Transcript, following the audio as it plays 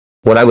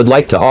What I would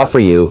like to offer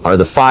you are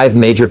the 5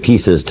 major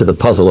pieces to the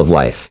puzzle of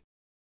life.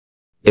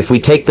 If we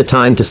take the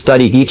time to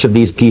study each of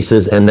these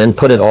pieces and then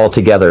put it all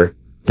together,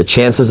 the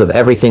chances of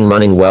everything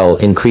running well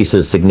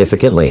increases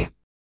significantly.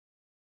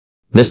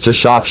 Mr.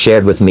 Schaff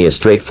shared with me a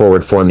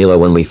straightforward formula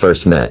when we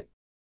first met.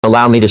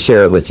 Allow me to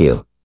share it with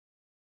you.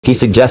 He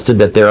suggested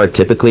that there are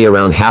typically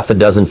around half a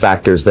dozen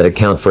factors that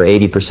account for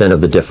 80%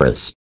 of the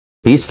difference.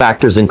 These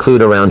factors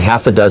include around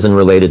half a dozen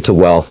related to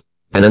wealth,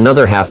 and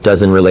another half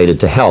dozen related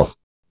to health,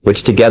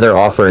 which together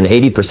offer an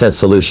 80%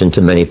 solution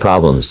to many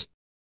problems.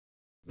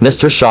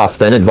 Mr. Schaff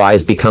then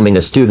advised becoming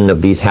a student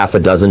of these half a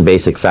dozen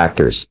basic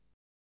factors.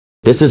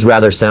 This is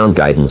rather sound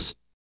guidance.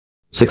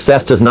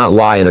 Success does not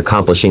lie in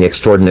accomplishing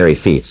extraordinary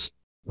feats.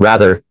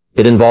 Rather,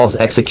 it involves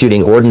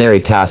executing ordinary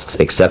tasks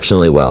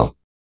exceptionally well.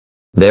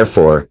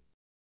 Therefore,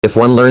 if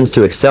one learns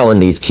to excel in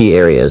these key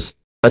areas,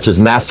 such as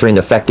mastering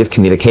effective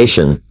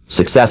communication,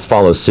 success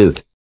follows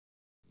suit.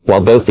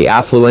 While both the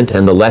affluent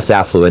and the less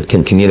affluent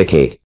can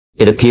communicate,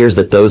 it appears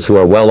that those who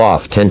are well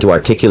off tend to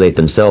articulate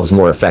themselves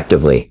more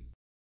effectively.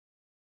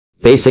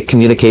 Basic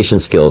communication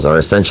skills are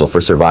essential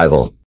for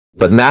survival,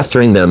 but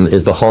mastering them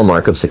is the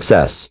hallmark of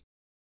success.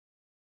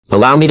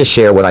 Allow me to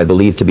share what I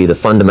believe to be the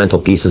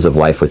fundamental pieces of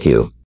life with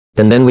you,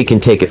 and then we can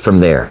take it from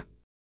there.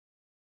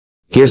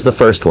 Here's the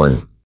first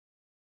one.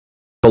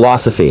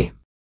 Philosophy.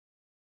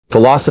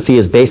 Philosophy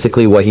is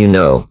basically what you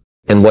know,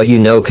 and what you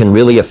know can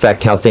really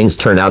affect how things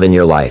turn out in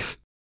your life.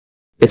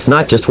 It's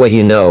not just what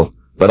you know,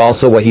 but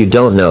also what you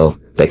don't know,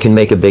 that can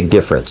make a big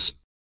difference.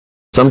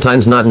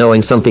 Sometimes not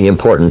knowing something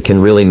important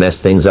can really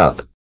mess things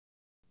up.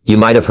 You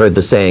might have heard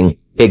the saying,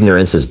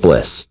 ignorance is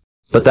bliss.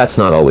 But that's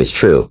not always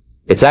true.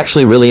 It's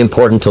actually really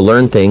important to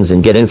learn things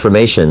and get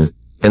information,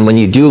 and when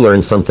you do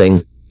learn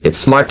something, it's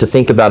smart to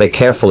think about it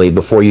carefully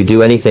before you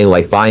do anything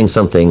like buying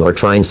something or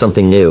trying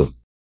something new.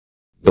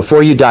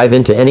 Before you dive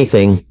into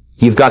anything,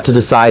 you've got to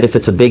decide if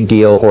it's a big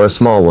deal or a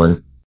small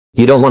one.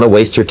 You don't want to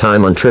waste your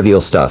time on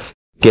trivial stuff,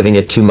 giving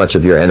it too much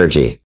of your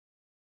energy.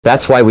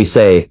 That's why we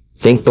say,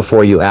 think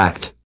before you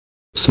act.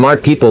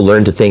 Smart people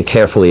learn to think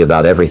carefully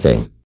about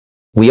everything.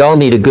 We all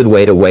need a good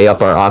way to weigh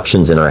up our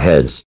options in our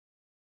heads.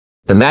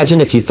 Imagine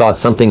if you thought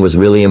something was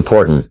really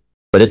important,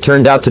 but it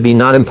turned out to be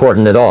not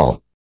important at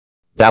all.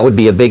 That would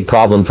be a big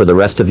problem for the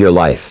rest of your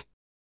life.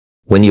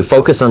 When you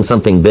focus on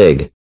something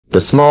big, the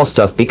small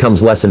stuff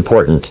becomes less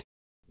important.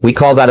 We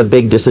call that a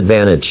big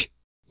disadvantage.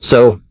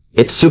 So,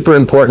 it's super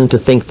important to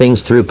think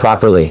things through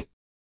properly.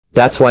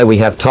 That's why we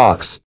have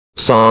talks,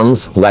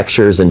 songs,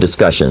 lectures, and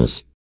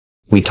discussions.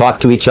 We talk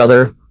to each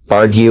other,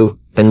 argue,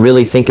 and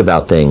really think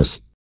about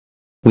things.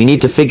 We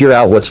need to figure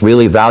out what's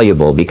really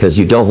valuable because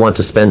you don't want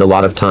to spend a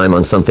lot of time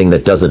on something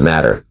that doesn't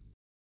matter.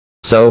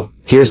 So,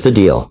 here's the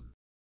deal.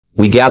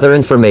 We gather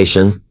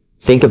information,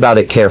 think about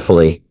it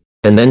carefully,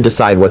 and then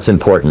decide what's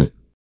important.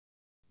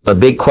 A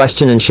big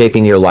question in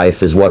shaping your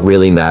life is what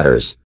really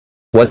matters.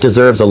 What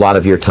deserves a lot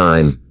of your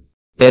time,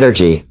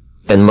 energy,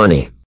 and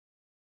money.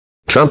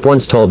 Trump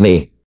once told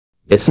me,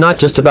 it's not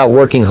just about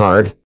working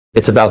hard,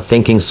 it's about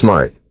thinking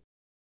smart.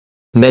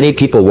 Many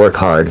people work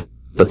hard,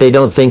 but they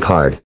don't think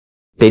hard.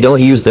 They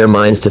don't use their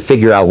minds to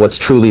figure out what's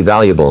truly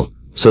valuable,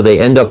 so they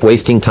end up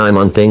wasting time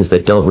on things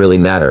that don't really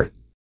matter.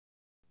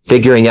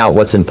 Figuring out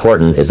what's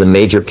important is a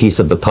major piece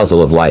of the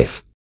puzzle of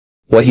life.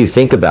 What you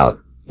think about,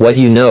 what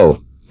you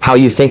know, how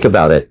you think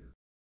about it,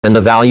 and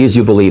the values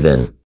you believe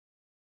in.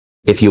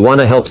 If you want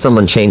to help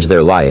someone change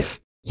their life,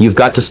 you've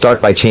got to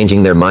start by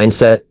changing their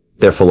mindset,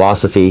 their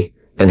philosophy,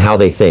 and how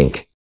they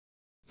think.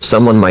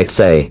 Someone might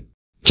say,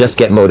 just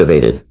get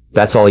motivated,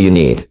 that's all you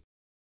need.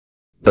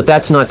 But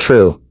that's not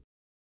true.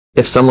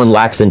 If someone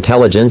lacks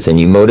intelligence and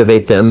you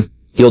motivate them,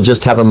 you'll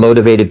just have a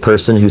motivated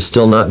person who's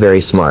still not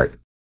very smart.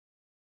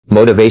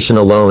 Motivation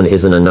alone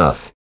isn't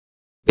enough.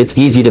 It's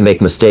easy to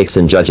make mistakes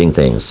in judging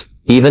things,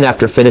 even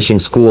after finishing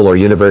school or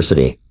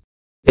university.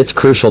 It's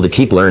crucial to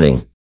keep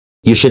learning.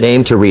 You should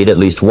aim to read at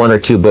least 1 or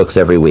 2 books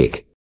every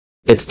week.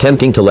 It's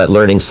tempting to let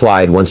learning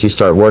slide once you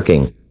start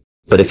working,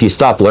 but if you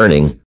stop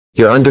learning,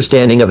 your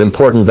understanding of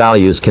important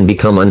values can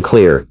become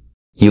unclear.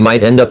 You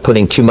might end up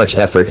putting too much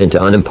effort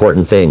into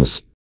unimportant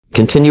things.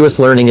 Continuous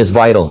learning is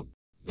vital.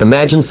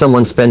 Imagine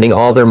someone spending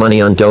all their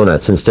money on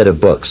donuts instead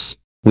of books.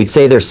 We'd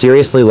say they're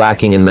seriously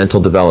lacking in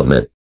mental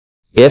development.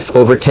 If,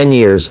 over 10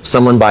 years,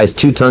 someone buys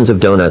 2 tons of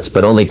donuts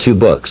but only 2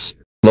 books,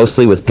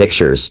 mostly with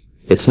pictures,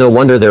 it's no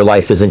wonder their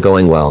life isn't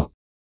going well.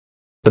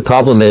 The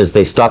problem is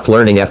they stopped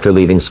learning after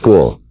leaving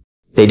school.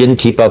 They didn't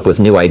keep up with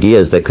new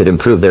ideas that could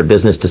improve their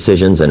business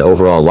decisions and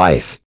overall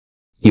life.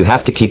 You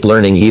have to keep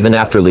learning even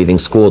after leaving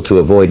school to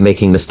avoid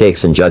making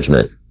mistakes in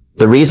judgment.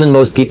 The reason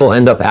most people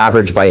end up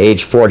average by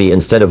age 40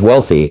 instead of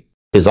wealthy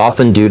is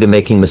often due to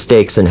making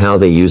mistakes in how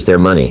they use their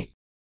money.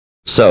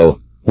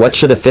 So, what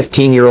should a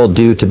 15-year-old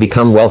do to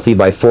become wealthy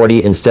by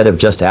 40 instead of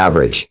just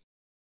average?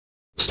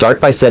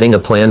 Start by setting a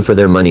plan for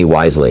their money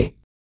wisely.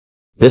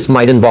 This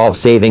might involve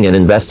saving and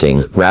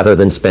investing rather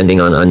than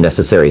spending on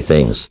unnecessary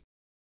things.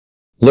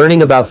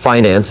 Learning about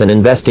finance and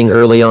investing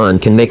early on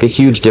can make a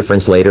huge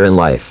difference later in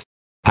life.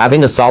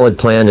 Having a solid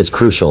plan is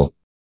crucial.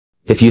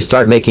 if you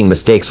start making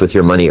mistakes with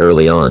your money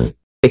early on,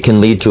 it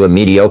can lead to a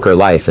mediocre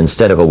life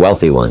instead of a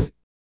wealthy one.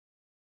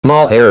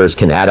 Small errors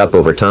can add up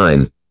over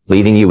time,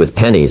 leaving you with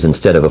pennies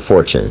instead of a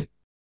fortune.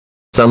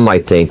 Some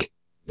might think,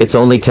 it's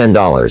only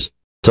 $10,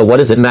 so what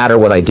does it matter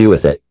what I do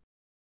with it?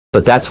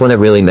 But that's when it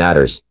really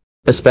matters,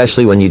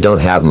 especially when you don't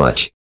have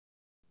much.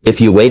 If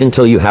you wait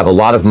until you have a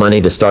lot of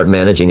money to start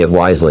managing it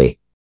wisely,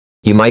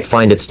 you might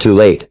find it's too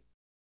late.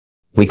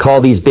 We call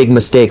these big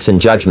mistakes in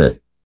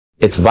judgment.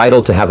 It's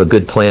vital to have a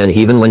good plan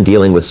even when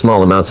dealing with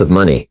small amounts of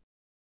money.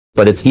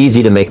 But it's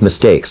easy to make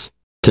mistakes,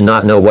 to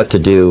not know what to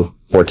do,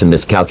 or to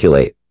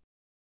miscalculate.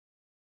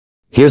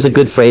 Here's a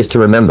good phrase to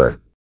remember.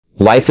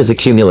 Life is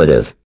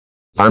accumulative.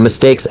 Our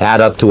mistakes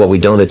add up to what we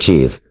don't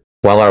achieve,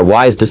 while our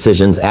wise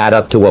decisions add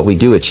up to what we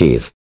do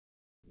achieve.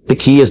 The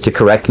key is to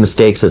correct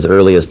mistakes as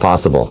early as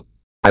possible.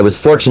 I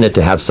was fortunate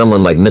to have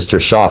someone like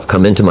Mr. Schaff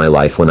come into my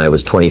life when I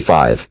was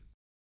 25.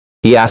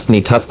 He asked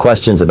me tough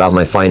questions about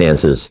my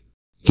finances.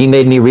 He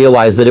made me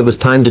realize that it was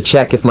time to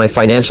check if my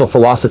financial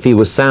philosophy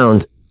was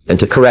sound, and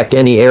to correct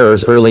any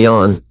errors early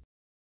on.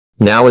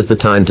 Now is the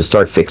time to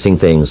start fixing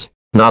things,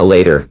 not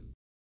later.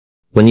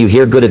 When you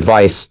hear good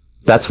advice,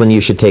 that's when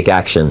you should take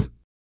action.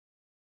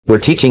 We're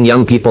teaching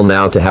young people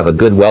now to have a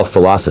good wealth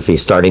philosophy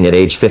starting at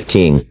age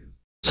 15,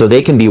 so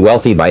they can be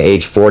wealthy by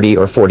age 40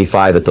 or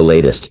 45 at the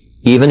latest,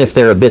 even if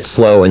they're a bit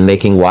slow in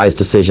making wise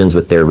decisions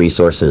with their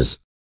resources.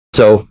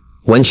 So,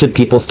 when should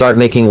people start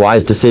making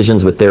wise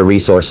decisions with their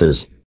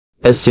resources?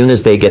 As soon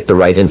as they get the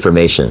right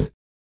information.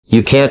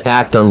 You can't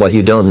act on what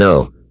you don't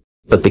know,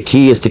 but the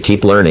key is to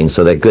keep learning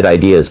so that good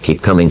ideas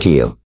keep coming to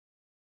you.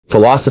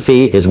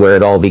 Philosophy is where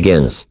it all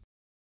begins.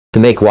 To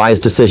make wise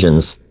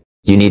decisions,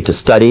 you need to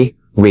study,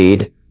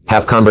 read,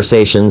 have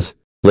conversations,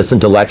 listen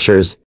to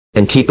lectures,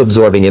 and keep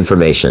absorbing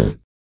information.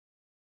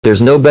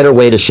 There's no better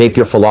way to shape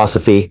your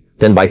philosophy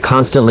than by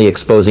constantly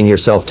exposing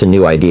yourself to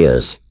new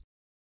ideas.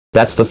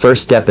 That's the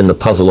first step in the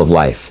puzzle of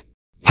life.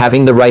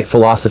 Having the right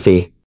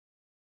philosophy.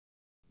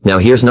 Now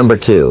here's number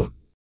 2.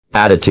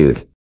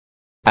 Attitude.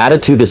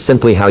 Attitude is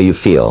simply how you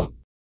feel.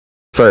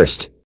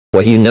 First,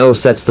 what you know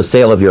sets the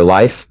sail of your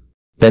life,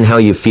 then how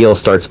you feel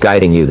starts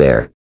guiding you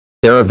there.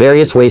 There are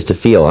various ways to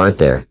feel, aren't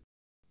there?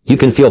 You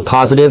can feel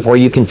positive or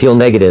you can feel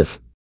negative.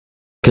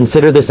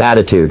 Consider this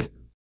attitude.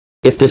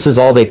 If this is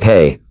all they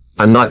pay,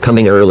 I'm not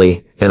coming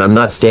early, and I'm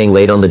not staying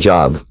late on the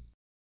job.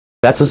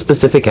 That's a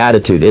specific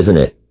attitude, isn't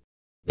it?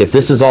 If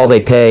this is all they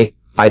pay,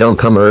 I don't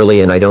come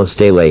early and I don't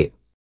stay late.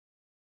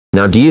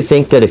 Now do you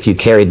think that if you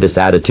carried this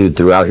attitude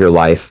throughout your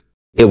life,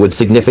 it would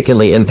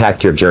significantly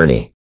impact your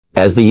journey?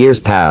 As the years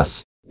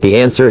pass, the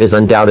answer is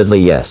undoubtedly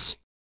yes.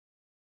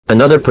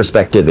 Another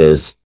perspective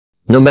is,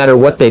 no matter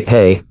what they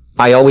pay,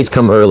 I always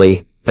come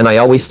early, and I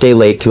always stay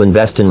late to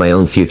invest in my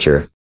own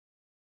future.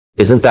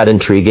 Isn't that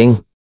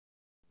intriguing?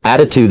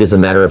 Attitude is a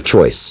matter of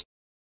choice.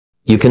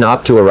 You can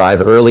opt to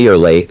arrive early or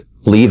late,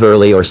 leave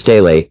early or stay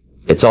late.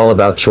 It's all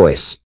about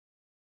choice.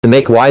 To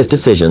make wise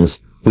decisions,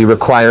 we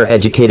require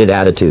educated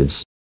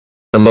attitudes.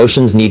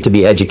 Emotions need to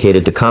be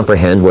educated to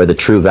comprehend where the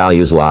true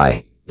values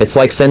lie. It's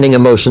like sending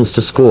emotions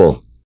to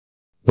school.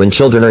 When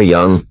children are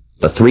young,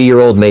 a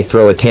 3-year-old may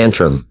throw a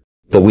tantrum,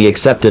 but we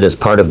accept it as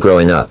part of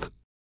growing up.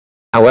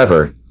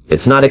 However,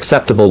 it's not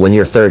acceptable when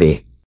you're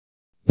 30.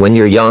 When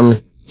you're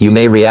young, you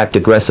may react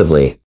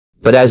aggressively,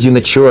 but as you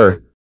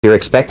mature, you're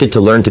expected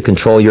to learn to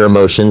control your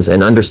emotions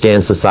and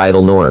understand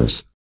societal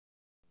norms.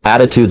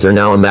 Attitudes are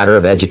now a matter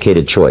of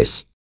educated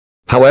choice.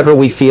 However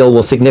we feel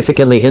will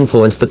significantly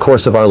influence the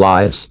course of our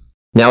lives.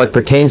 Now it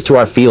pertains to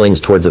our feelings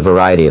towards a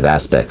variety of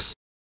aspects.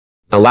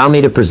 Allow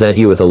me to present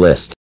you with a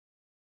list.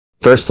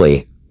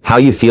 Firstly, how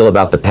you feel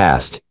about the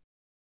past.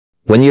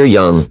 When you're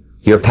young,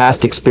 your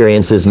past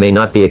experiences may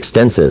not be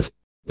extensive,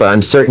 but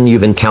I'm certain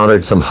you've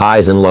encountered some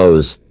highs and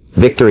lows,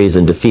 victories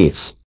and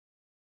defeats.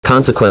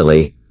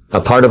 Consequently,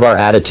 a part of our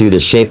attitude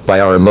is shaped by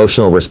our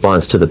emotional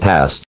response to the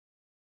past.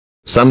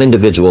 Some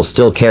individuals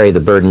still carry the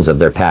burdens of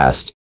their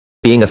past,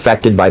 being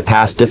affected by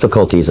past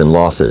difficulties and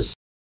losses.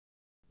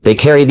 They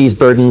carry these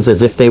burdens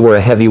as if they were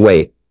a heavy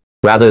weight,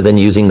 rather than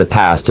using the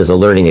past as a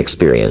learning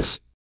experience.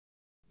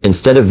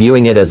 Instead of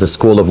viewing it as a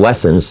school of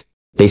lessons,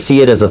 they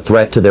see it as a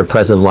threat to their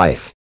present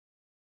life.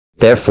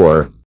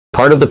 Therefore,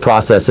 part of the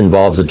process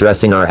involves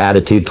addressing our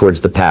attitude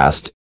towards the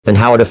past, and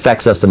how it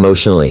affects us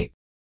emotionally.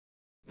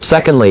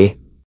 Secondly,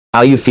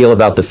 how you feel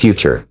about the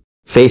future.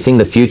 Facing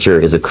the future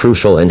is a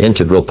crucial and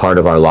integral part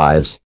of our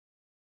lives.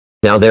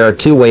 Now there are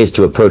 2 ways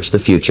to approach the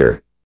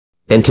future: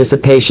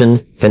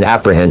 anticipation and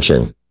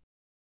apprehension.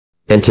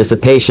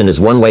 Anticipation is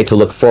one way to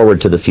look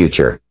forward to the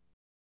future.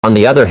 On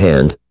the other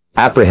hand,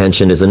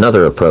 apprehension is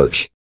another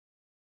approach.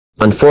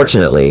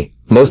 Unfortunately,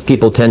 most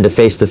people tend to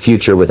face the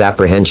future with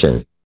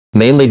apprehension,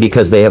 mainly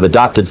because they have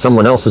adopted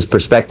someone else's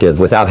perspective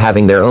without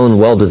having their own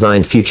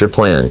well-designed future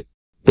plan.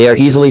 They are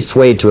easily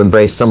swayed to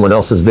embrace someone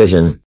else's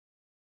vision.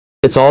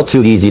 It's all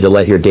too easy to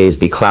let your days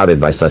be clouded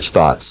by such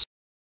thoughts.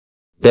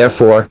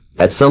 Therefore,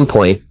 at some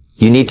point,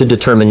 you need to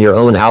determine your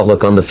own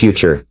outlook on the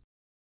future.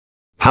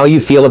 How you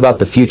feel about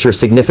the future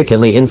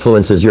significantly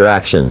influences your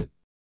action.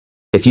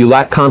 If you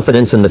lack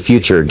confidence in the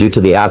future due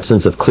to the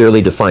absence of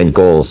clearly defined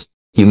goals,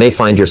 you may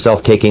find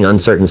yourself taking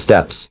uncertain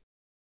steps.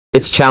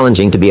 It's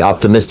challenging to be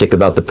optimistic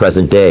about the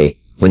present day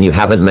when you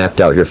haven't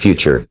mapped out your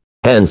future.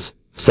 Hence,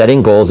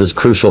 setting goals is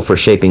crucial for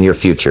shaping your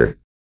future.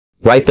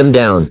 Write them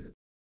down.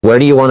 Where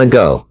do you want to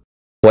go?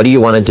 What do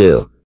you want to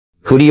do?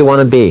 Who do you want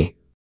to be?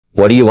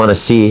 What do you want to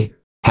see,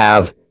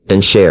 have,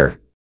 and share?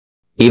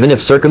 Even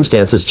if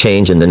circumstances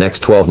change in the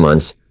next 12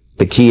 months,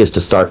 the key is to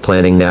start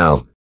planning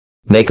now.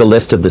 Make a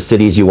list of the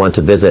cities you want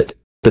to visit,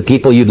 the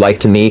people you'd like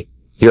to meet,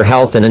 your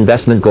health and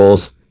investment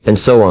goals, and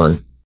so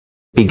on.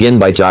 Begin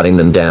by jotting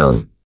them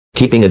down,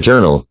 keeping a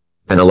journal,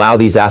 and allow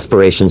these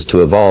aspirations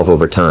to evolve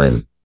over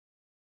time.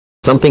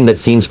 Something that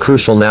seems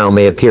crucial now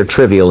may appear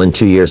trivial in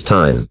 2 years'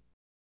 time.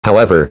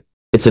 However,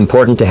 it's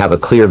important to have a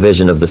clear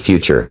vision of the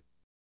future.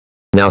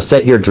 Now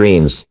set your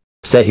dreams,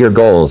 set your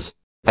goals,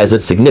 as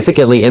it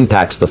significantly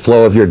impacts the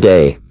flow of your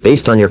day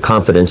based on your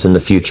confidence in the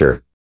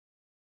future.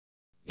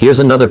 Here's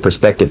another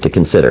perspective to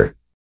consider.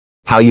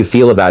 How you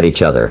feel about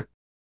each other.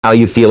 How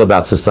you feel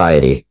about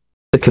society,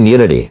 the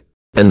community,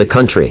 and the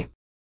country.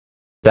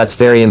 That's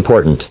very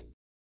important.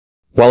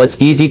 While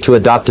it's easy to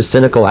adopt a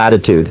cynical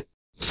attitude,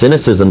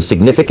 cynicism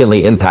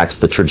significantly impacts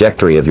the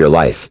trajectory of your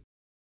life.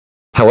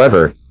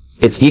 However,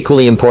 it's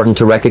equally important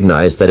to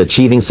recognize that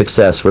achieving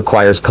success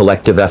requires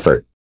collective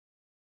effort.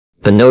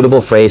 The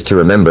notable phrase to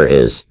remember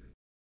is,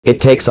 "It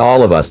takes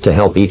all of us to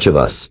help each of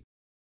us."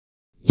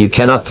 You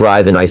cannot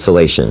thrive in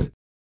isolation.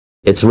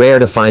 It's rare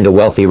to find a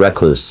wealthy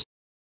recluse.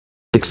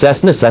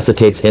 Success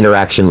necessitates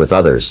interaction with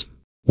others.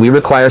 We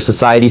require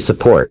society's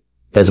support,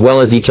 as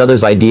well as each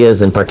other's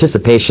ideas and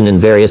participation in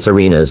various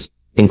arenas,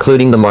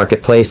 including the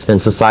marketplace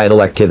and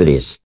societal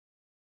activities.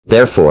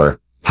 Therefore,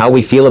 how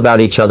we feel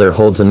about each other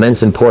holds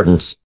immense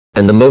importance,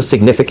 and the most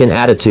significant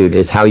attitude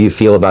is how you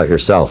feel about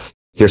yourself,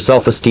 your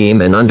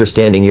self-esteem and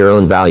understanding your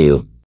own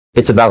value.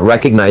 It's about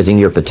recognizing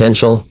your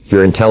potential,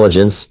 your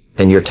intelligence,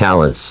 and your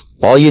talents.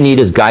 All you need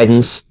is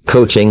guidance,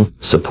 coaching,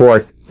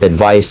 support,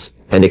 advice,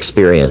 and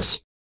experience.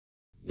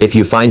 If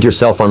you find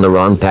yourself on the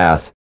wrong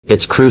path,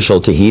 it's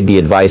crucial to heed the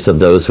advice of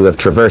those who have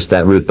traversed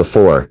that route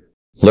before.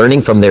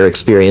 Learning from their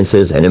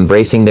experiences and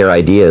embracing their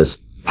ideas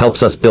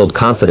helps us build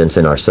confidence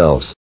in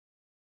ourselves.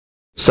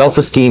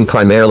 Self-esteem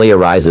primarily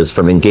arises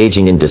from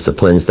engaging in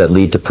disciplines that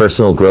lead to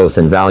personal growth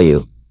and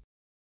value.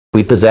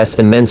 We possess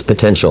immense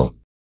potential,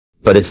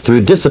 but it's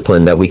through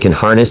discipline that we can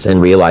harness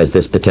and realize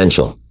this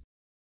potential.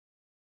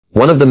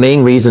 One of the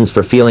main reasons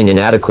for feeling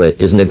inadequate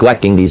is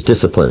neglecting these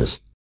disciplines.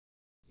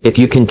 If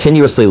you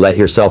continuously let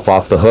yourself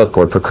off the hook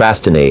or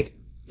procrastinate,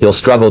 you'll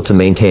struggle to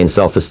maintain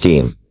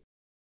self-esteem.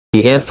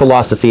 The ant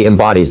philosophy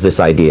embodies this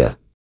idea.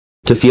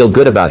 To feel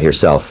good about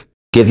yourself,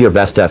 give your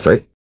best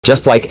effort,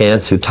 just like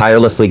ants who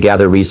tirelessly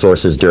gather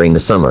resources during the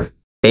summer.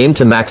 Aim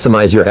to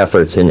maximize your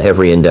efforts in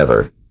every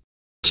endeavor.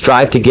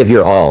 Strive to give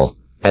your all,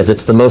 as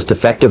it's the most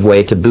effective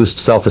way to boost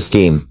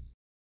self-esteem.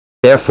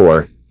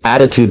 Therefore,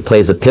 attitude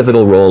plays a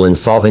pivotal role in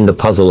solving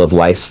the puzzle of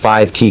life's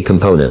 5 key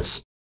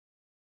components.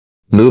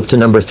 Move to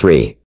number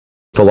 3.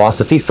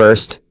 Philosophy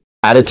first,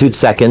 attitude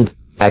second,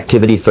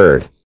 activity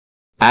third.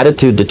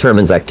 Attitude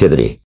determines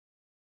activity.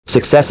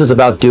 Success is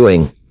about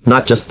doing,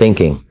 not just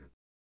thinking.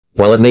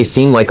 While it may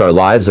seem like our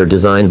lives are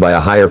designed by a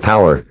higher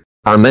power,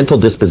 our mental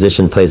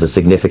disposition plays a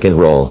significant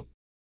role.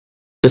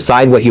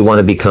 Decide what you want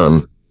to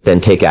become, then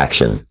take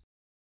action.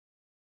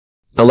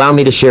 Allow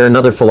me to share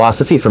another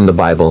philosophy from the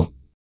Bible.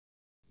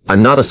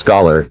 I'm not a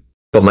scholar,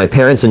 but my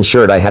parents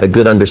ensured I had a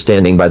good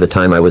understanding by the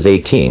time I was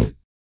 18.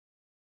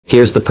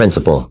 Here's the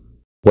principle.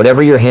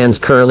 Whatever your hands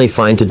currently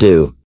find to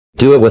do,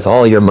 do it with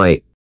all your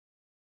might.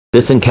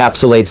 This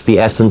encapsulates the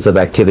essence of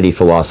activity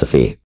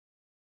philosophy.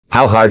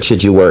 How hard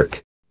should you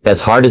work?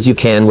 As hard as you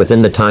can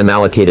within the time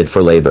allocated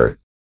for labor.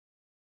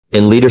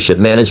 In leadership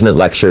management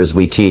lectures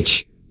we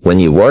teach, when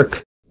you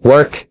work,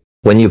 work.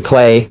 When you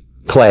play,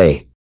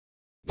 play.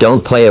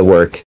 Don't play at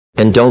work,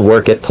 and don't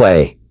work at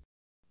play.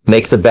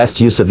 Make the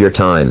best use of your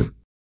time.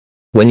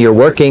 When you're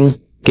working,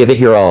 give it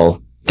your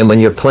all, and when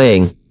you're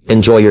playing,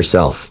 enjoy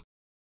yourself.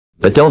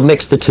 But don't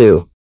mix the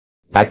two.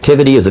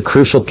 Activity is a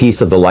crucial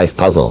piece of the life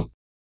puzzle.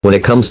 When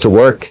it comes to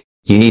work,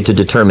 you need to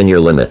determine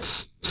your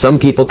limits. Some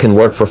people can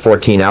work for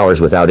 14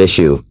 hours without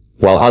issue,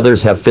 while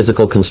others have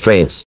physical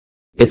constraints.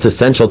 It's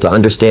essential to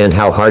understand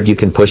how hard you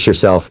can push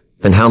yourself,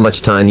 and how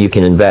much time you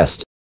can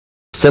invest.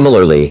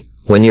 Similarly,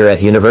 when you're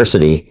at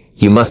university,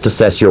 you must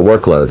assess your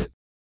workload.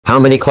 How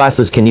many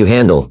classes can you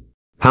handle?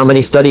 How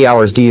many study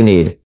hours do you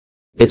need?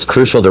 It's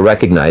crucial to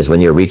recognize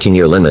when you're reaching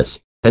your limits,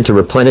 and to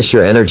replenish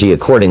your energy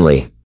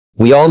accordingly.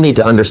 We all need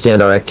to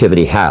understand our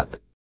activity hat.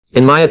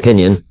 In my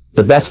opinion,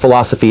 the best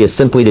philosophy is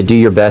simply to do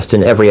your best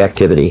in every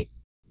activity.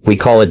 We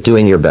call it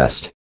doing your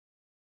best.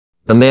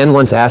 A man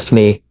once asked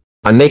me,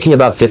 "I'm making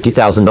about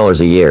 $50,000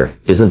 a year,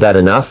 isn't that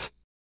enough?"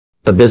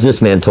 A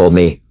businessman told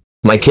me,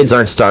 "My kids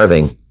aren't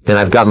starving, and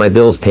I've got my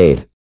bills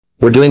paid.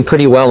 We're doing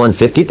pretty well on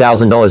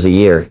 $50,000 a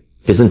year,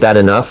 isn't that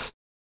enough?"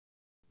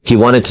 He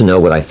wanted to know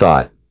what I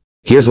thought.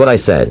 Here's what I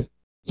said.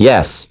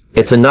 Yes,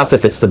 it's enough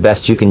if it's the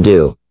best you can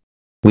do.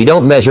 We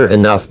don't measure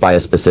enough by a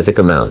specific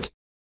amount.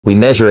 We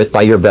measure it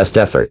by your best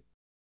effort.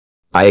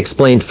 I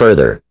explained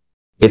further.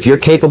 If you're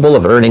capable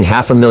of earning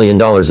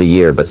 $500,000 a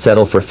year but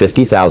settle for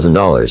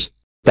 $50,000,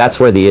 that's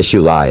where the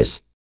issue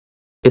lies.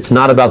 It's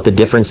not about the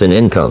difference in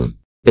income.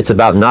 It's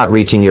about not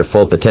reaching your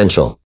full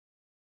potential.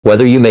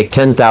 Whether you make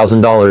 $10,000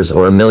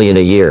 or $1 million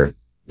a year,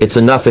 it's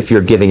enough if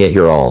you're giving it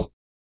your all.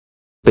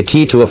 The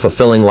key to a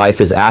fulfilling life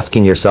is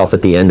asking yourself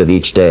at the end of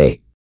each day,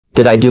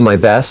 did I do my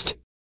best?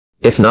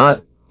 If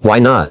not, why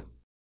not?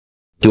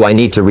 Do I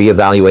need to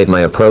reevaluate my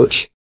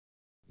approach?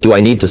 Do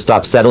I need to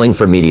stop settling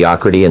for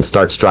mediocrity and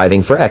start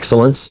striving for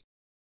excellence?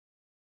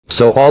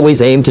 So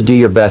always aim to do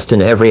your best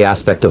in every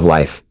aspect of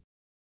life.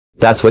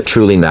 That's what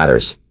truly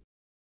matters.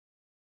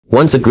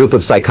 Once a group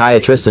of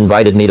psychiatrists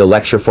invited me to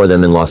lecture for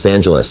them in Los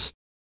Angeles,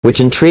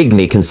 which intrigued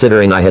me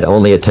considering I had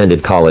only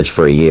attended college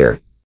for a year.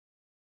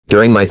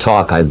 During my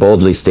talk, I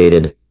boldly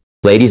stated,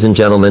 "Ladies and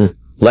gentlemen,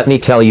 let me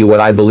tell you what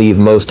I believe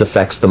most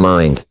affects the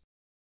mind."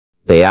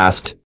 They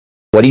asked,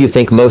 "What do you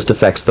think most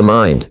affects the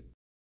mind?"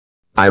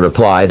 I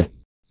replied,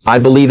 "I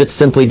believe it's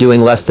simply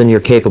doing less than you're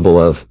capable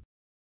of.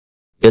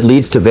 It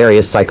leads to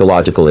various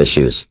psychological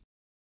issues.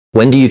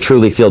 When do you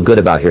truly feel good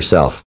about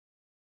yourself?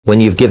 When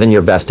you've given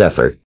your best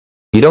effort.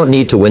 You don't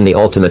need to win the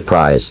ultimate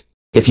prize.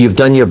 If you've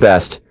done your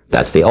best,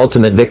 that's the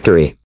ultimate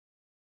victory.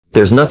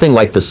 There's nothing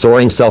like the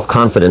soaring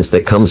self-confidence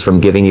that comes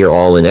from giving your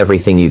all in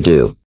everything you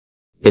do.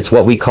 It's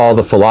what we call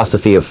the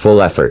philosophy of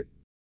full effort.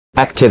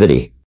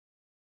 Activity.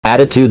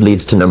 Attitude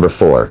leads to number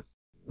 4.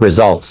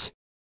 Results.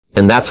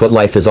 And that's what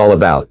life is all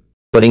about.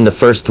 Putting the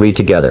first 3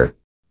 together.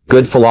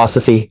 Good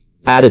philosophy,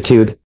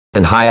 attitude,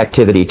 and high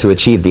activity to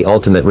achieve the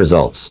ultimate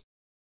results.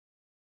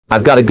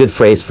 I've got a good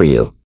phrase for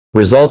you.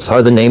 Results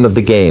are the name of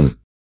the game.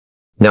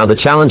 Now the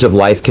challenge of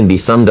life can be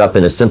summed up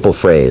in a simple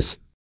phrase.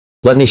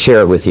 Let me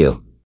share it with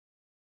you.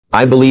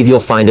 I believe you'll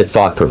find it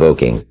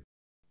thought-provoking.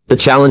 The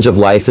challenge of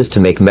life is to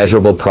make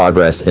measurable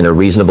progress in a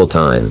reasonable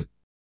time.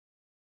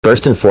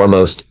 First and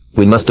foremost,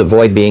 we must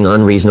avoid being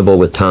unreasonable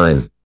with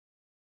time.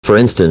 For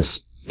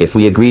instance, if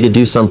we agree to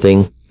do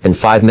something, and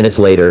 5 minutes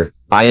later,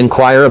 I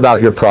inquire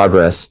about your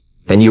progress,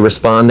 and you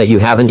respond that you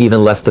haven't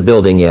even left the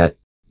building yet,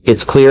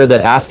 it's clear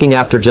that asking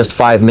after just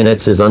 5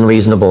 minutes is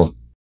unreasonable.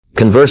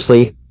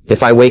 Conversely,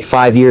 if I wait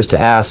 5 years to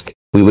ask,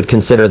 we would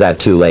consider that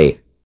too late.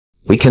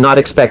 We cannot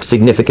expect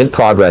significant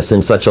progress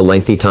in such a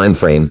lengthy time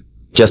frame,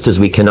 just as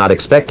we cannot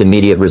expect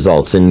immediate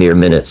results in mere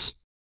minutes.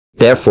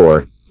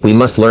 Therefore, we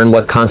must learn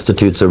what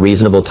constitutes a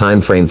reasonable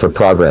time frame for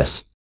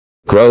progress,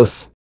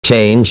 growth,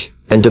 change,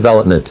 and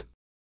development.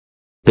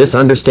 This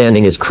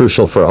understanding is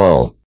crucial for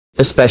all,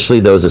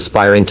 especially those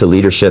aspiring to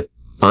leadership,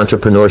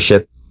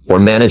 entrepreneurship, or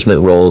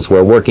management roles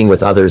where working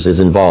with others is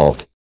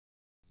involved.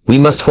 We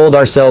must hold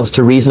ourselves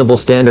to reasonable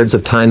standards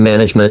of time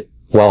management,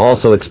 while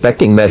also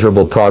expecting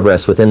measurable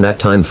progress within that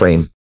time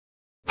frame.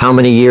 How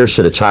many years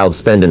should a child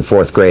spend in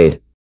 4th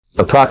grade?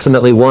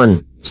 Approximately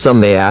 1,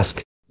 some may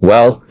ask.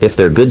 Well, if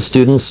they're good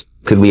students,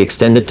 could we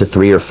extend it to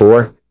 3 or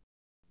 4?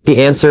 The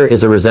answer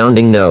is a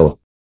resounding no.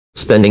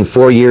 Spending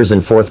 4 years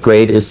in 4th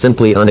grade is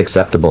simply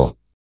unacceptable.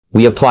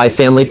 We apply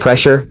family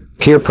pressure,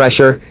 peer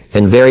pressure,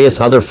 and various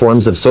other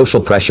forms of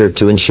social pressure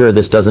to ensure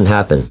this doesn't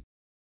happen.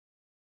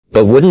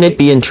 But wouldn't it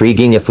be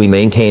intriguing if we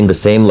maintained the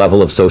same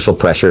level of social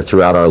pressure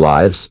throughout our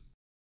lives?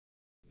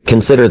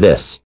 Consider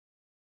this.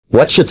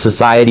 What should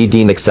society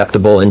deem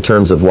acceptable in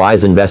terms of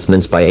wise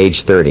investments by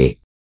age 30?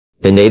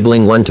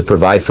 Enabling one to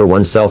provide for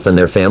oneself and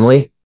their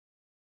family?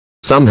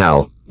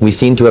 Somehow, we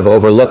seem to have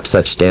overlooked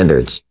such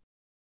standards.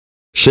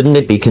 Shouldn't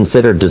it be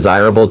considered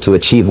desirable to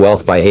achieve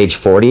wealth by age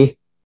 40?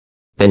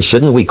 And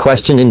shouldn't we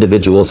question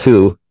individuals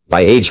who,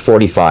 by age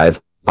 45,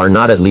 are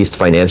not at least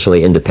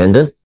financially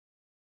independent?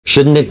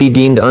 Shouldn't it be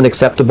deemed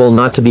unacceptable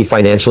not to be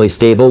financially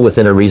stable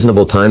within a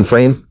reasonable time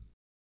frame?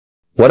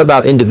 What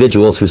about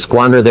individuals who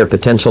squander their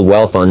potential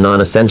wealth on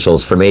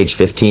non-essentials from age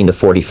 15 to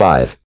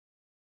 45?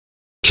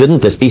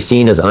 Shouldn't this be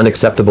seen as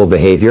unacceptable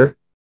behavior?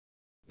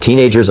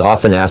 Teenagers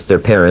often ask their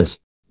parents,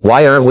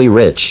 "Why aren't we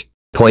rich?"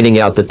 pointing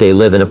out that they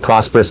live in a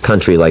prosperous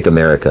country like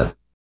America.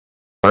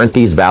 Aren't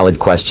these valid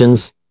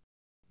questions?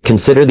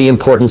 Consider the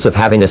importance of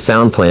having a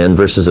sound plan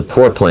versus a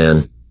poor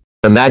plan.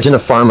 Imagine a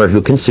farmer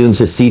who consumes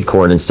his seed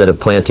corn instead of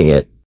planting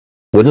it.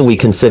 Wouldn't we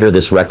consider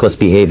this reckless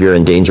behavior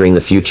endangering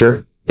the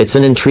future? It's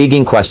an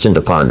intriguing question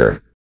to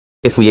ponder.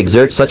 If we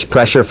exert such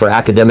pressure for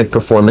academic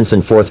performance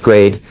in 4th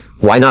grade,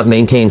 why not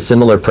maintain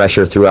similar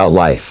pressure throughout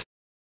life?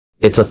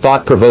 It's a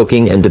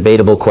thought-provoking and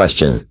debatable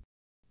question.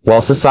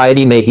 While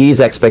society may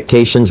ease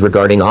expectations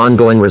regarding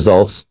ongoing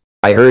results,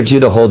 I urge you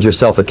to hold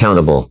yourself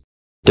accountable.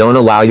 Don't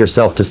allow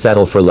yourself to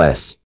settle for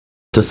less.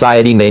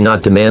 Society may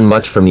not demand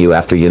much from you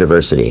after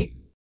university.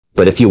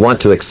 But if you want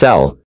to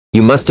excel,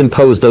 you must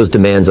impose those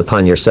demands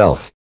upon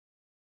yourself.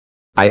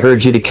 I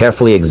urge you to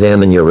carefully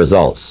examine your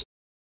results.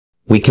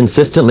 We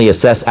consistently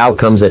assess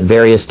outcomes at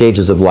various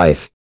stages of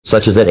life,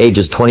 such as at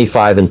ages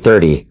 25 and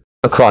 30,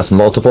 across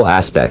multiple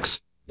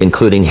aspects,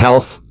 including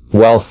health,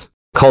 wealth,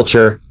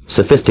 culture,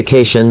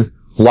 sophistication,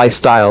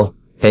 lifestyle,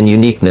 and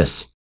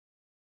uniqueness.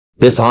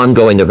 This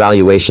ongoing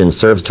evaluation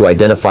serves to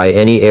identify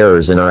any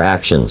errors in our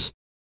actions.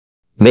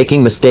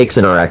 Making mistakes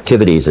in our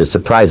activities is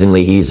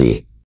surprisingly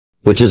easy,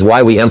 which is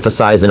why we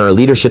emphasize in our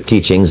leadership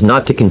teachings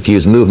not to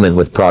confuse movement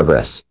with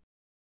progress.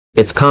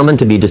 It's common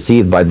to be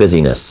deceived by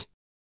busyness.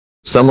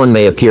 Someone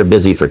may appear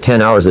busy for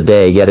 10 hours a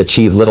day yet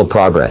achieve little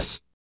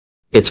progress.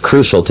 It's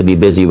crucial to be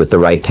busy with the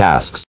right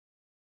tasks.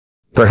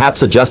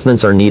 Perhaps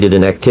adjustments are needed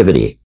in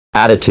activity,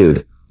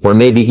 attitude, or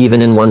maybe even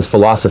in one's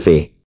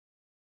philosophy.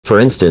 For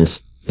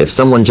instance, if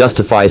someone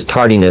justifies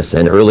tardiness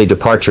and early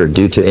departure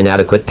due to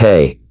inadequate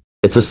pay,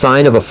 it's a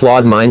sign of a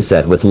flawed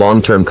mindset with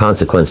long-term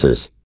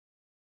consequences.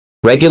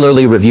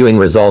 Regularly reviewing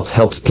results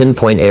helps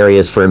pinpoint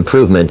areas for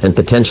improvement and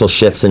potential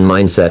shifts in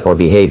mindset or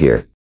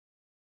behavior.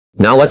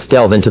 Now let's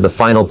delve into the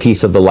final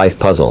piece of the life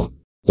puzzle: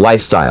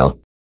 lifestyle.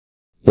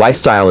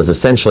 Lifestyle is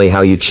essentially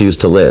how you choose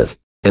to live,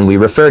 and we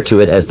refer to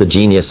it as the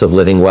genius of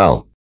living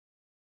well.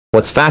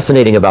 What's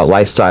fascinating about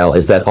lifestyle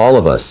is that all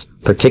of us,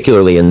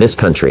 particularly in this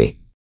country,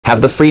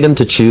 have the freedom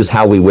to choose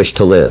how we wish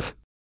to live.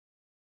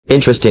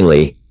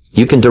 Interestingly,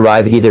 you can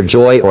derive either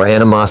joy or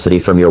animosity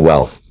from your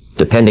wealth,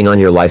 depending on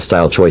your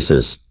lifestyle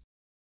choices.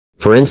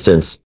 For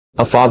instance,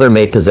 a father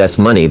may possess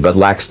money but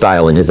lack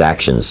style in his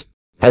actions,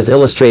 as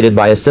illustrated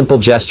by a simple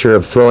gesture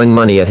of throwing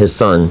money at his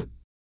son.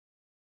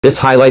 This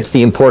highlights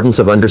the importance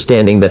of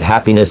understanding that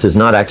happiness is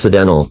not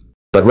accidental,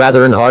 but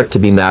rather an art to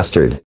be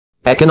mastered.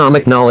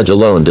 Economic knowledge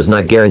alone does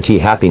not guarantee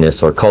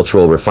happiness or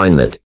cultural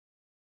refinement.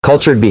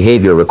 Cultured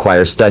behavior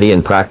requires study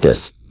and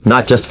practice,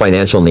 not just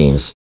financial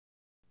means.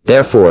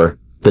 Therefore,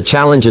 the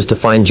challenge is to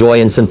find joy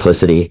in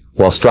simplicity,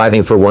 while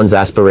striving for one's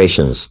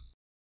aspirations.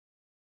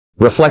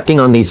 Reflecting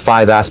on these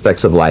 5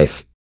 aspects of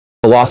life: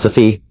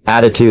 philosophy,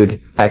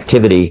 attitude,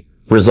 activity,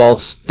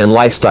 results, and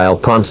lifestyle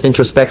prompts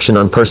introspection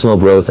on personal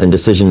growth and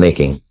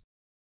decision-making.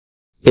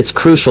 It's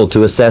crucial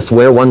to assess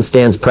where one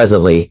stands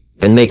presently,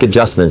 and make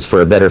adjustments for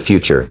a better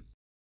future.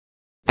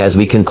 As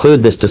we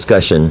conclude this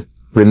discussion,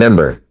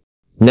 remember,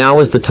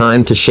 now is the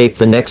time to shape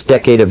the next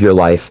decade of your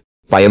life,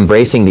 by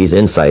embracing these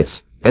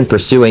insights, and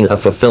pursuing a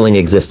fulfilling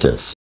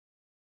existence.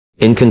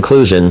 In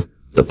conclusion,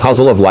 the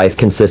puzzle of life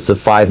consists of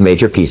 5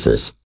 major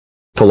pieces: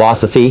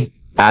 philosophy,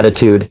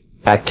 attitude,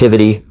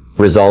 activity,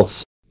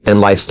 results,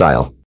 and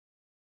lifestyle.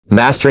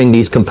 Mastering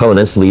these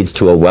components leads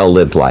to a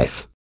well-lived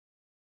life.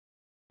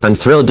 I'm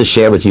thrilled to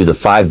share with you the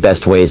 5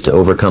 best ways to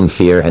overcome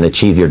fear and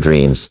achieve your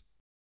dreams.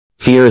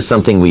 Fear is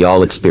something we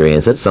all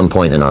experience at some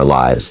point in our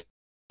lives.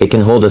 It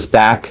can hold us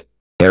back,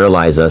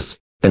 paralyze us,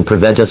 and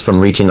prevent us from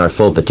reaching our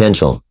full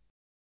potential.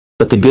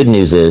 But the good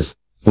news is,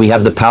 we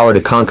have the power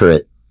to conquer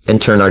it, and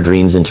turn our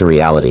dreams into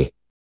reality.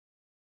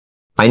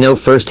 I know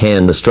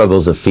firsthand the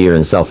struggles of fear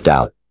and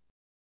self-doubt.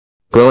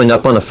 Growing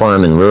up on a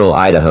farm in rural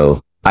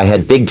Idaho, I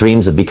had big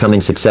dreams of becoming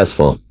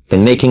successful,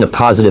 and making a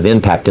positive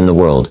impact in the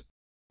world.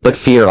 But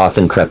fear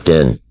often crept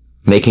in,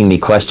 making me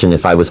question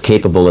if I was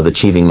capable of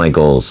achieving my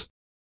goals.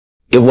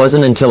 It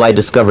wasn't until I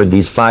discovered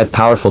these 5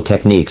 powerful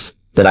techniques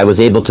that I was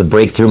able to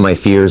break through my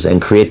fears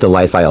and create the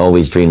life I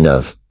always dreamed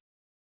of.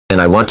 And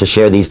I want to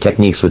share these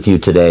techniques with you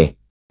today,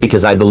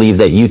 because I believe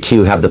that you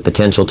too have the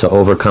potential to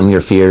overcome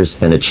your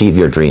fears and achieve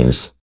your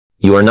dreams.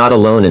 You are not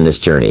alone in this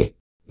journey.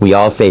 We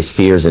all face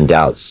fears and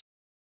doubts.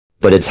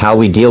 But it's how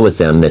we deal with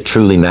them that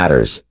truly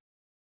matters.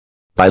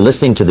 By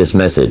listening to this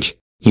message,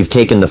 you've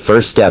taken the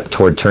first step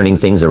toward turning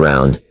things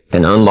around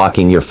and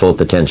unlocking your full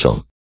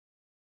potential.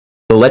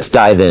 So let's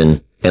dive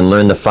in and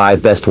learn the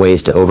 5 best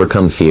ways to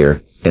overcome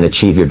fear and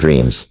achieve your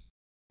dreams.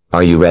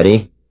 Are you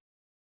ready?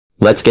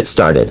 Let's get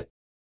started.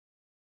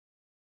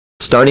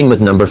 Starting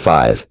with number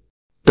 5.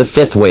 The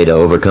 5th way to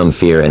overcome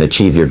fear and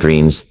achieve your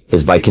dreams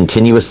is by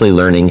continuously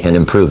learning and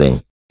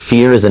improving.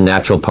 Fear is a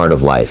natural part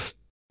of life.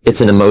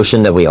 It's an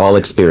emotion that we all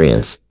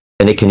experience,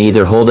 and it can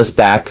either hold us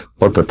back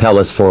or propel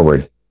us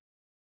forward.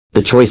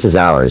 The choice is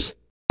ours,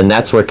 and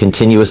that's where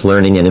continuous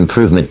learning and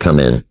improvement come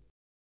in.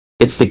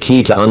 It's the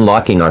key to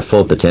unlocking our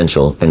full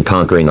potential and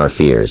conquering our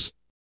fears.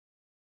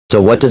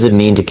 So what does it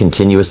mean to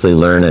continuously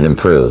learn and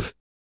improve?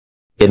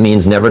 It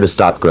means never to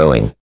stop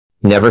growing,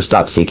 never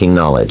stop seeking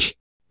knowledge,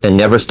 and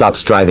never stop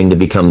striving to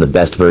become the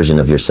best version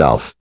of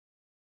yourself.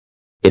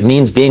 It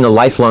means being a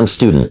lifelong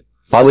student,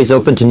 always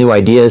open to new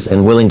ideas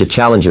and willing to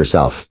challenge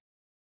yourself.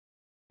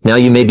 Now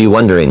you may be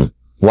wondering,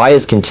 why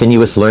is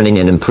continuous learning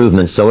and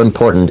improvement so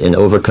important in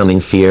overcoming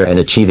fear and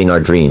achieving our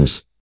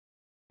dreams?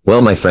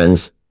 Well, my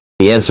friends,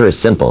 the answer is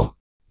simple.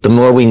 The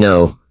more we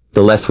know,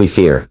 the less we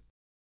fear.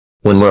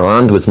 When we're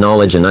armed with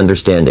knowledge and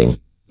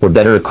understanding, we're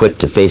better equipped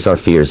to face our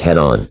fears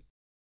head-on.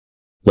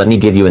 Let me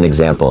give you an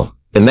example.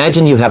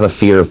 Imagine you have a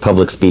fear of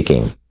public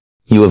speaking.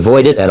 You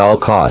avoid it at all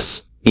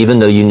costs, even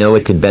though you know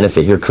it could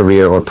benefit your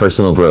career or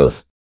personal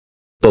growth.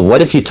 But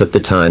what if you took the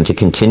time to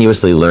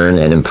continuously learn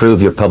and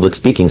improve your public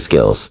speaking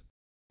skills?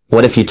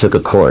 What if you took a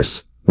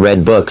course,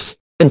 read books,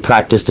 and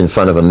practiced in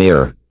front of a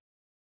mirror?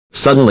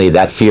 Suddenly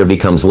that fear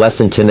becomes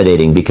less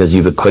intimidating because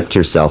you've equipped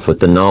yourself with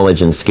the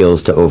knowledge and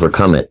skills to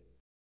overcome it.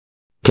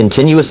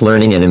 Continuous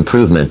learning and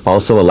improvement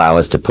also allow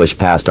us to push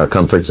past our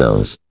comfort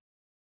zones.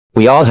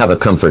 We all have a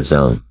comfort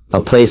zone,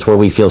 a place where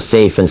we feel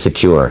safe and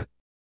secure.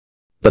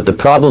 But the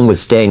problem with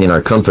staying in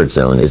our comfort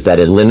zone is that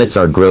it limits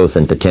our growth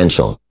and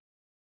potential.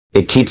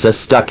 It keeps us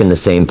stuck in the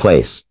same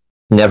place,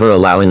 never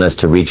allowing us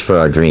to reach for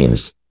our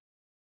dreams.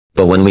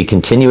 But when we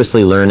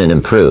continuously learn and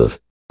improve,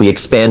 we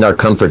expand our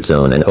comfort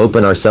zone and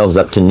open ourselves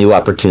up to new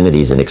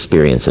opportunities and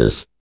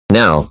experiences.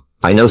 Now,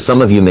 I know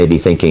some of you may be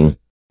thinking,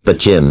 but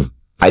Jim,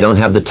 I don't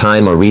have the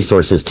time or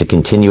resources to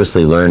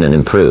continuously learn and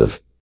improve.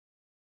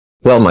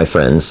 Well, my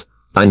friends,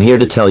 I'm here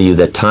to tell you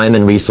that time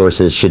and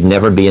resources should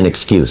never be an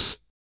excuse.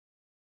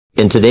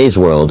 In today's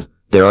world,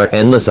 there are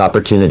endless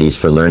opportunities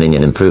for learning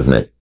and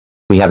improvement.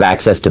 We have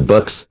access to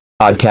books,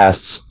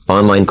 podcasts,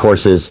 online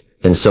courses,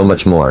 and so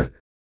much more.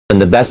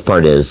 And the best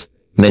part is,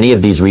 many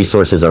of these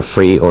resources are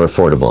free or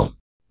affordable.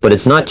 But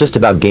it's not just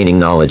about gaining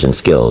knowledge and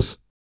skills.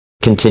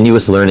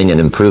 Continuous learning and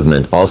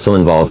improvement also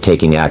involve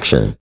taking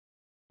action.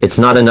 It's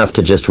not enough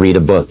to just read a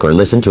book or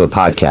listen to a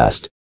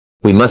podcast.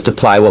 We must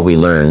apply what we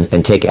learn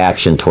and take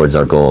action towards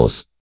our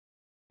goals.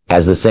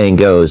 As the saying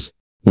goes,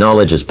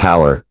 knowledge is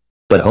power,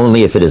 but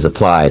only if it is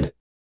applied.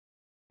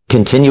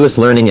 Continuous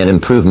learning and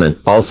improvement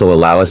also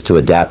allow us to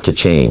adapt to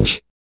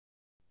change.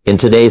 In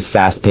today's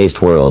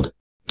fast-paced world,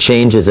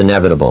 change is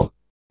inevitable.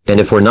 And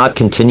if we're not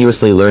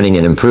continuously learning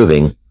and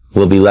improving,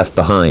 we'll be left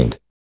behind.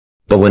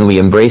 But when we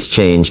embrace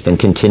change and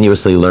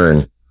continuously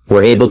learn,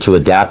 we're able to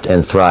adapt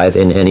and thrive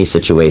in any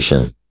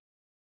situation.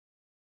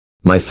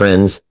 My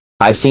friends,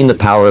 I've seen the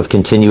power of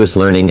continuous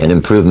learning and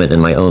improvement in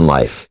my own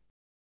life.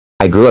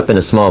 I grew up in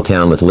a small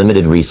town with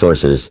limited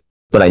resources,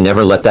 but I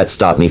never let that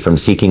stop me from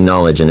seeking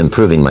knowledge and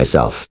improving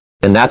myself.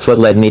 And that's what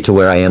led me to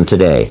where I am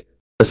today,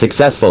 a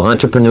successful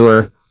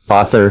entrepreneur,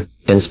 author,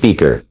 and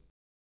speaker.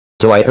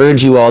 So I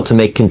urge you all to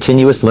make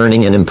continuous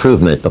learning and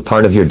improvement a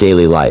part of your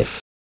daily life.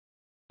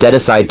 Set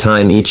aside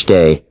time each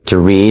day to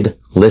read,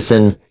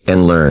 listen,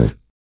 and learn.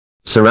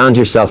 Surround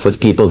yourself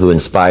with people who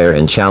inspire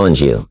and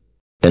challenge you.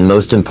 And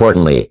most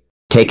importantly,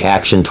 take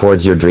action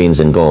towards your dreams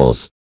and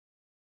goals.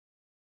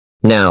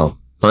 Now,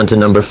 on to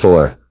number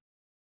 4.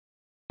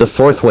 The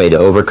fourth way to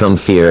overcome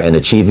fear and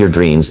achieve your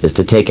dreams is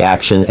to take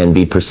action and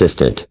be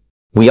persistent.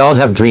 We all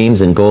have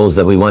dreams and goals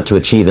that we want to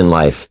achieve in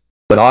life,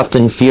 but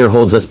often fear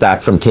holds us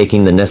back from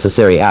taking the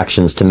necessary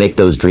actions to make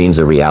those dreams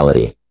a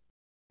reality.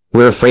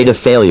 We're afraid of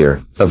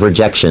failure, of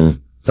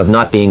rejection, of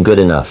not being good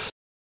enough.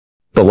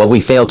 But what we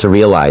fail to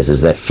realize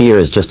is that fear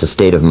is just a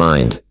state of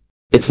mind.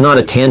 It's not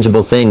a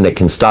tangible thing that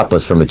can stop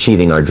us from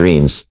achieving our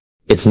dreams.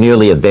 It's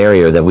merely a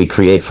barrier that we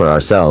create for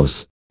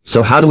ourselves.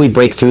 So how do we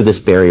break through this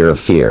barrier of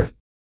fear?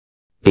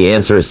 The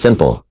answer is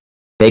simple.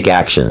 Take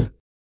action.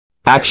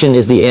 Action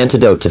is the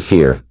antidote to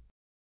fear.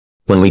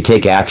 When we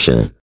take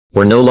action,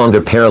 we're no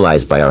longer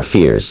paralyzed by our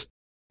fears.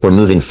 We're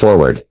moving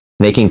forward,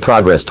 making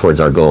progress towards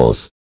our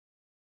goals.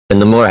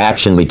 And the more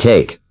action we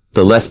take,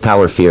 the less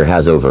power fear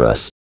has over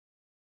us.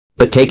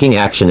 But taking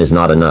action is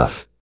not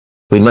enough.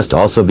 We must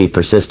also be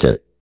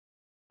persistent.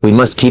 We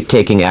must keep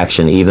taking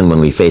action even when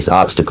we face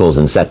obstacles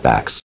and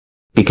setbacks.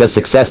 Because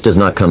success does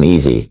not come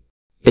easy.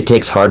 It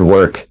takes hard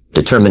work,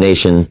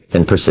 determination,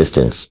 and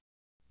persistence.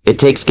 It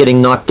takes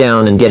getting knocked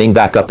down and getting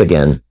back up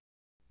again.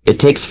 It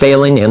takes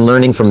failing and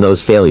learning from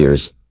those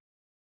failures.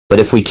 But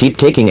if we keep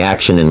taking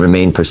action and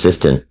remain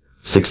persistent,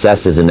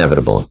 success is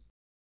inevitable.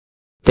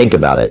 Think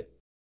about it.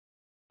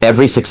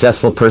 Every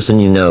successful person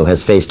you know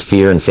has faced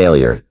fear and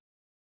failure.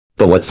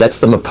 But what sets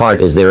them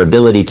apart is their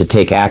ability to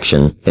take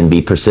action and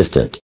be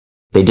persistent.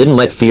 They didn't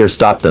let fear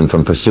stop them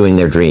from pursuing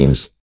their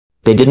dreams.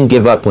 They didn't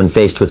give up when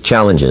faced with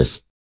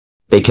challenges.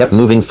 They kept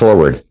moving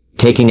forward,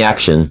 taking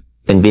action,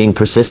 and being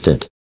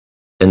persistent.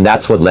 And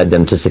that's what led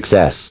them to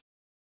success.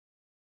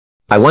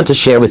 I want to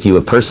share with you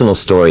a personal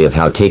story of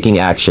how taking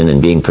action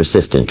and being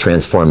persistent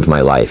transformed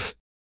my life.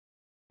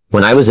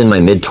 When I was in my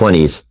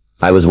mid-20s,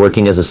 I was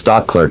working as a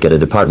stock clerk at a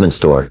department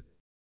store.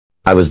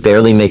 I was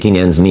barely making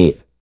ends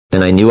meet,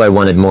 and I knew I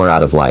wanted more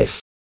out of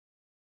life.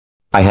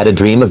 I had a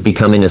dream of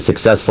becoming a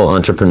successful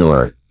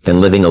entrepreneur and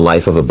living a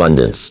life of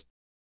abundance.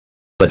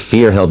 But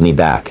fear held me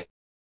back.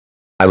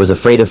 I was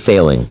afraid of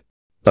failing,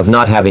 of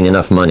not having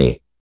enough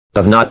money,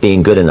 of not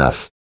being good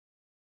enough.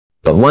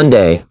 But one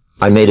day,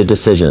 I made a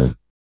decision.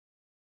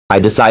 I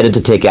decided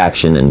to take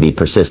action and be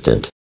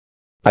persistent.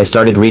 I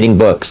started reading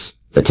books,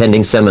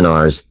 attending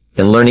seminars,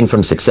 and learning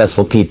from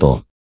successful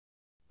people.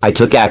 I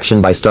took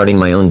action by starting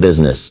my own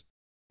business.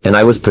 And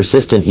I was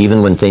persistent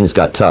even when things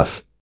got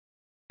tough.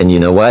 And you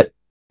know what?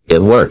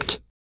 It worked.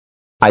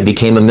 I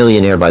became a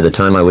millionaire by the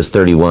time I was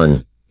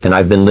 31, and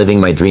I've been living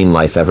my dream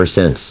life ever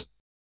since.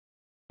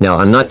 Now,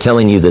 I'm not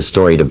telling you this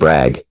story to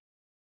brag.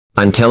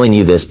 I'm telling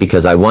you this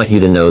because I want you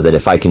to know that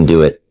if I can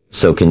do it,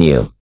 so can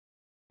you.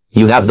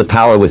 You have the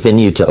power within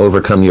you to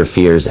overcome your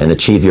fears and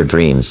achieve your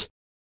dreams.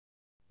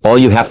 All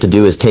you have to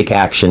do is take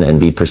action and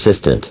be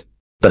persistent.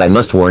 But I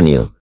must warn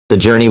you, the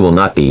journey will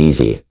not be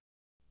easy.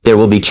 There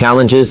will be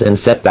challenges and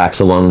setbacks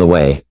along the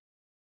way.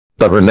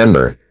 But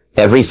remember,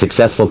 every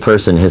successful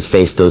person has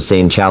faced those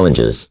same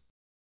challenges.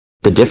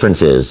 The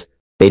difference is,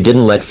 they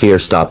didn't let fear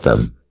stop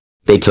them.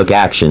 They took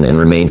action and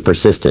remained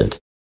persistent.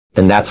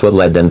 And that's what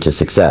led them to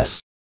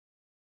success.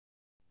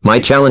 My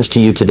challenge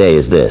to you today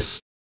is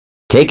this.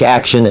 Take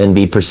action and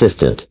be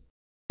persistent.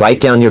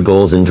 Write down your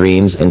goals and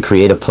dreams and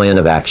create a plan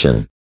of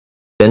action.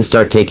 Then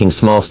start taking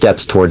small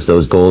steps towards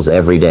those goals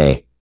every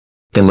day.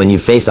 And when you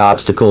face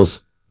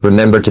obstacles,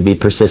 remember to be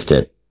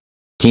persistent.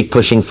 Keep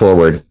pushing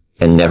forward,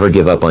 and never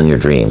give up on your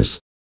dreams.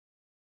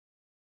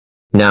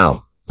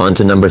 Now, on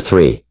to number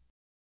 3.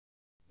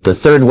 The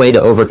third way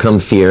to overcome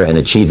fear and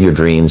achieve your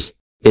dreams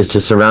is to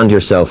surround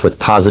yourself with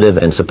positive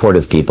and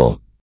supportive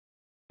people.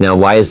 Now,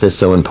 why is this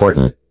so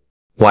important?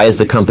 Why is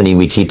the company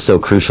we keep so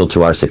crucial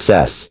to our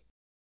success?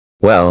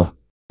 Well,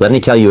 let me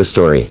tell you a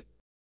story.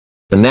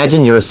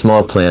 Imagine you're a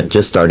small plant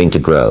just starting to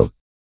grow.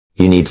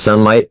 You need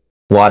sunlight,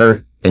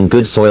 water, and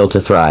good soil to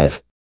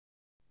thrive.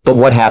 But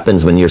what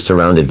happens when you're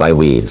surrounded by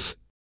weeds?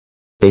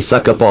 They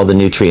suck up all the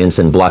nutrients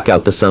and block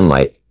out the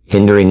sunlight,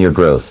 hindering your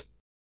growth.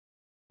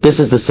 This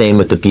is the same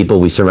with the people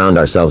we surround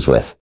ourselves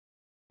with.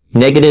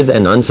 Negative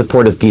and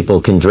unsupportive people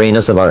can drain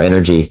us of our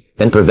energy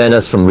and prevent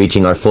us from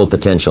reaching our full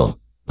potential.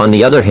 On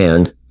the other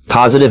hand,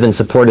 positive and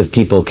supportive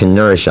people can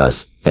nourish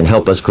us and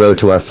help us grow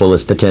to our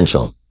fullest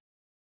potential.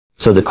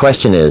 So the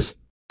question is,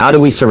 how do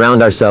we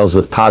surround ourselves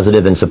with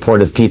positive and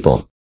supportive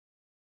people?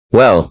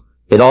 Well,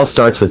 it all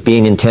starts with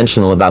being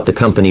intentional about the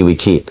company we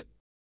keep.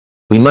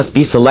 We must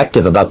be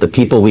selective about the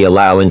people we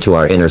allow into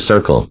our inner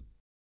circle.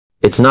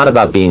 It's not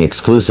about being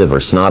exclusive or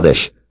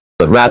snobbish,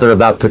 but rather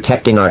about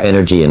protecting our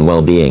energy and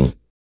well-being.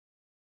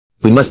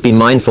 We must be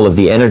mindful of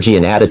the energy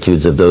and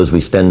attitudes of those we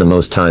spend the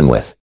most time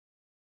with.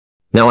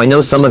 Now, I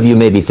know some of you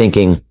may be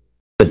thinking,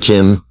 but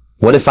Jim,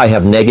 what if I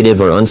have negative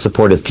or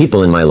unsupportive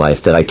people in my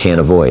life that I can't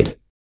avoid?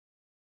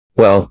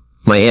 Well,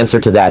 my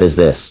answer to that is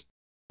this.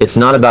 It's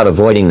not about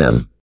avoiding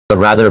them, but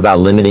rather about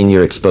limiting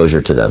your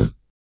exposure to them.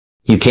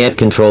 You can't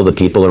control the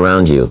people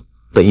around you,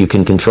 but you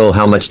can control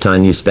how much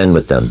time you spend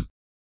with them.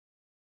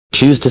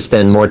 Choose to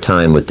spend more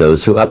time with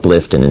those who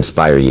uplift and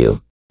inspire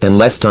you, and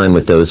less time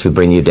with those who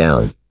bring you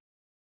down.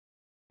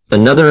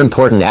 Another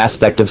important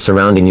aspect of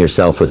surrounding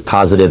yourself with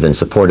positive and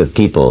supportive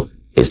people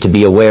is to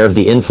be aware of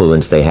the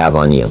influence they have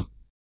on you.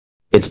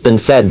 It's been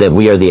said that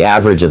we are the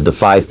average of the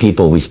 5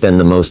 people we spend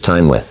the most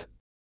time with.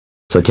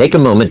 So take a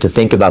moment to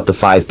think about the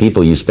 5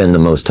 people you spend the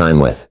most time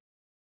with.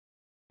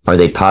 Are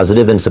they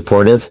positive and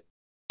supportive?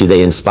 Do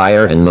they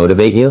inspire and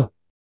motivate you?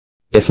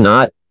 If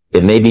not,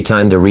 it may be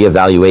time to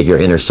reevaluate your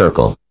inner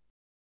circle.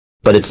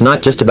 But it's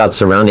not just about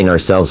surrounding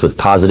ourselves with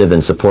positive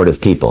and supportive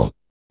people.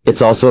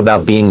 It's also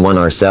about being one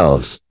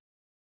ourselves.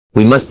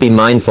 We must be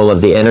mindful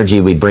of the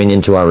energy we bring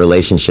into our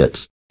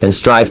relationships, and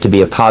strive to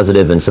be a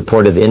positive and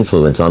supportive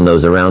influence on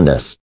those around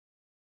us.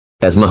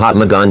 As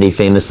Mahatma Gandhi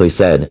famously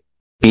said,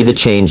 "Be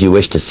the change you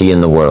wish to see in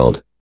the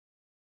world."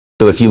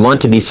 So if you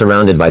want to be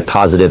surrounded by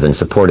positive and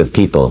supportive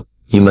people,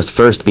 you must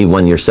first be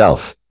one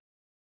yourself.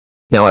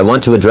 Now, I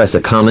want to address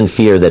a common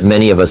fear that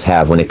many of us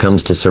have when it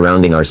comes to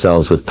surrounding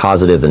ourselves with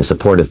positive and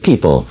supportive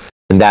people,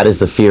 and that is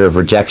the fear of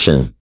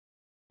rejection.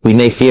 We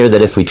may fear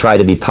that if we try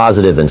to be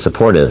positive and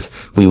supportive,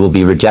 we will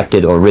be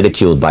rejected or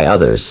ridiculed by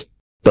others.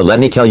 But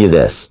let me tell you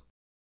this.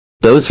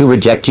 Those who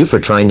reject you for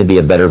trying to be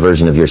a better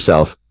version of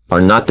yourself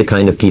are not the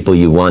kind of people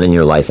you want in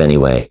your life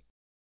anyway.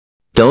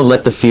 Don't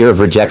let the fear of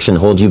rejection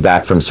hold you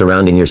back from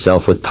surrounding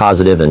yourself with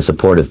positive and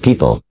supportive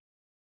people.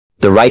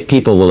 The right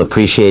people will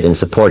appreciate and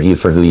support you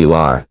for who you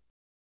are.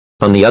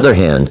 On the other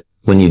hand,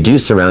 when you do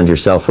surround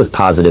yourself with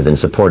positive and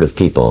supportive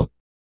people,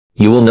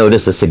 you will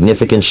notice a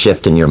significant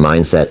shift in your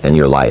mindset and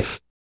your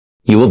life.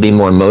 You will be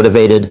more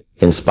motivated,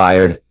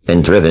 inspired,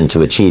 and driven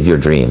to achieve your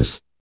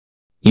dreams.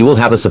 You will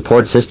have a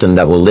support system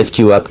that will lift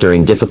you up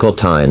during difficult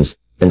times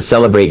and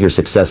celebrate your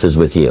successes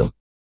with you.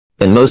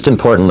 And most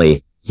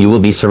importantly, you will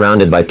be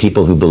surrounded by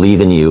people who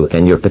believe in you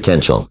and your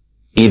potential,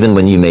 even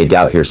when you may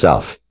doubt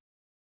yourself.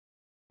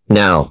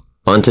 Now,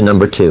 on to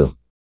number 2.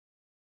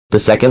 The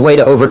second way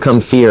to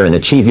overcome fear and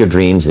achieve your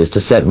dreams is to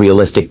set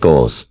realistic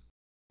goals.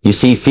 You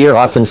see, fear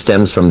often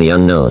stems from the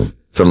unknown,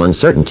 from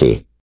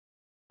uncertainty.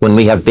 When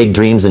we have big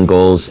dreams and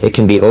goals, it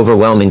can be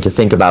overwhelming to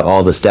think about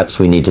all the steps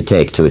we need to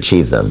take to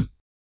achieve them.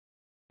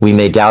 We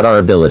may doubt our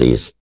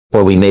abilities,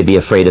 or we may be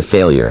afraid of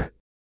failure.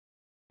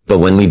 But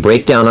when we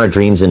break down our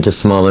dreams into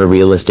smaller,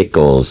 realistic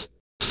goals,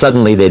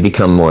 suddenly they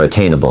become more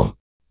attainable.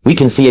 We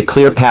can see a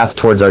clear path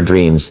towards our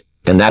dreams,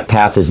 and that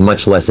path is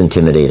much less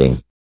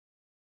intimidating.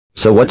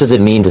 So what does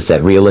it mean to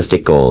set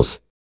realistic goals?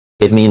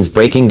 It means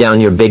breaking down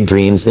your big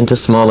dreams into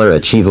smaller,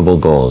 achievable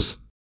goals.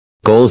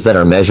 Goals that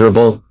are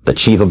measurable,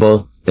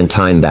 achievable, and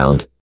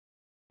time-bound.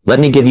 Let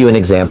me give you an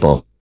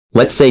example.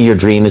 Let's say your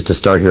dream is to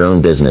start your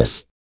own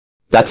business.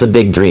 That's a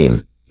big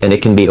dream, and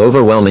it can be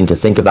overwhelming to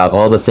think about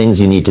all the things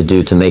you need to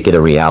do to make it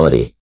a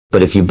reality.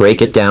 But if you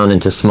break it down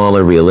into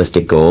smaller,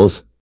 realistic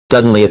goals,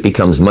 suddenly it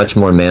becomes much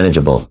more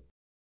manageable.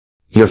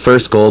 Your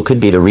first goal could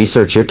be to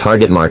research your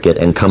target market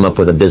and come up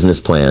with a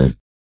business plan.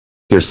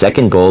 Your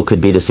second goal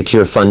could be to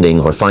secure funding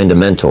or find a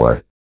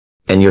mentor.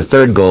 And your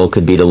third goal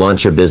could be to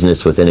launch your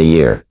business within a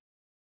year.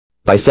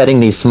 By setting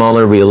these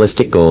smaller,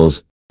 realistic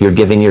goals, you're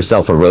giving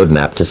yourself a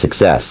roadmap to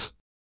success.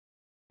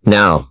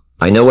 Now,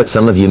 I know what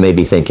some of you may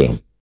be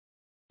thinking.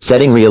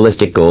 Setting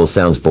realistic goals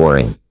sounds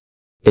boring.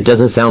 It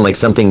doesn't sound like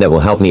something that will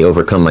help me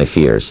overcome my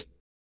fears.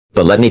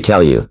 But let me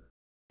tell you,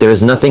 there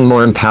is nothing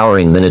more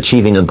empowering than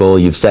achieving a goal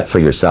you've set for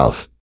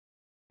yourself.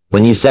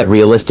 When you set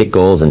realistic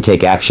goals and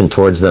take action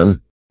towards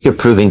them, you're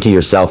proving to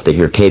yourself that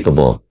you're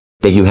capable,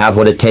 that you have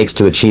what it takes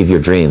to achieve your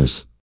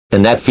dreams.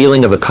 And that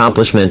feeling of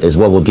accomplishment is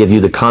what will give you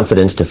the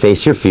confidence to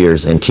face your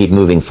fears and keep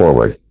moving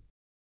forward.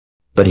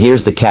 But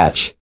here's the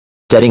catch.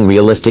 Setting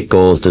realistic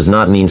goals does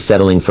not mean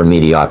settling for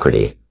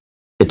mediocrity.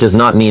 It does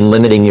not mean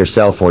limiting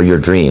yourself or your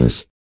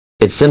dreams.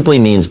 It simply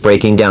means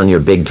breaking down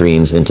your big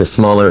dreams into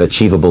smaller,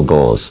 achievable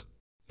goals.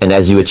 And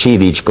as you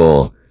achieve each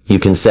goal, you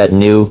can set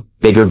new,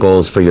 bigger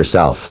goals for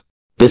yourself.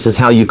 This is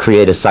how you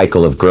create a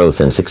cycle of growth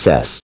and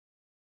success.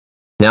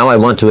 Now I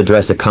want to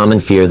address a common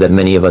fear that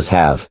many of us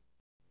have.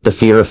 The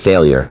fear of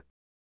failure.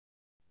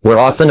 We're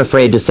often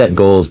afraid to set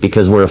goals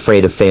because we're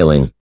afraid of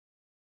failing.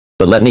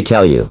 But let me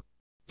tell you,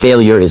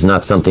 failure is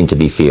not something to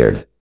be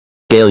feared.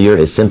 Failure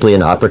is simply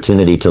an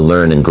opportunity to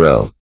learn and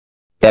grow.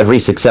 Every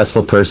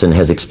successful person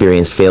has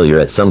experienced failure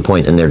at some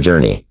point in their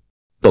journey.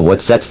 But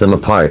what sets them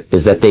apart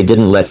is that they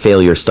didn't let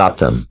failure stop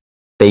them.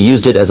 They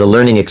used it as a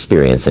learning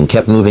experience and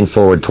kept moving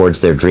forward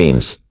towards their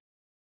dreams.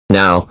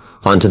 Now,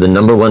 on to the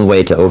number one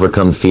way to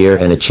overcome fear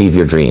and achieve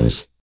your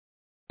dreams.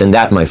 And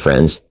that, my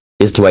friends,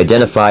 is to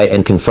identify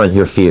and confront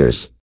your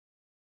fears.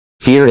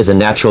 Fear is a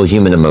natural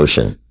human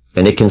emotion,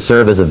 and it can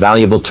serve as a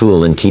valuable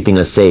tool in keeping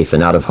us safe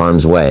and out of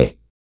harm's way.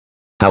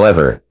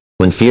 However,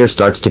 when fear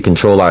starts to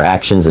control our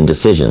actions and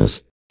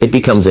decisions, it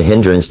becomes a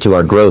hindrance to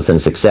our growth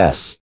and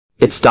success.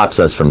 It stops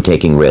us from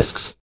taking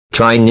risks,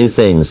 trying new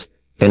things,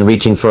 and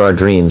reaching for our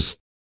dreams.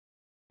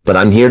 But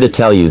I'm here to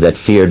tell you that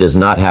fear does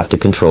not have to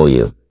control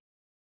you.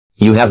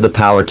 You have the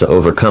power to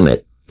overcome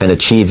it and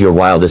achieve your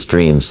wildest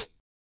dreams.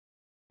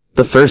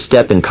 The first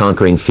step in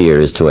conquering fear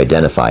is to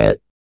identify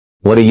it.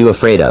 What are you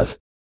afraid of?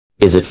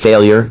 Is it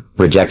failure,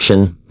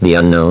 rejection, the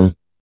unknown?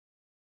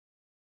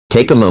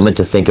 Take a moment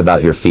to think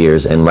about your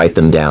fears and write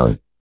them down.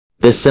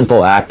 This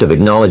simple act of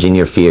acknowledging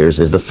your fears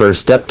is the first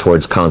step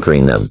towards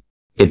conquering them.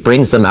 It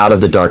brings them out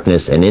of the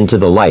darkness and into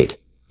the light,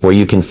 where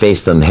you can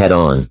face them head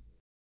on.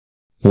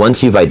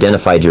 Once you've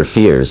identified your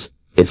fears,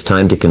 it's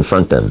time to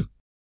confront them.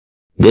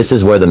 This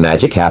is where the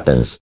magic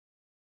happens.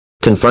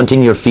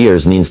 Confronting your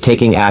fears means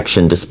taking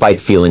action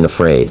despite feeling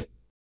afraid.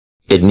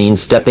 It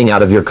means stepping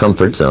out of your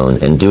comfort zone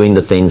and doing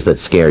the things that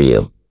scare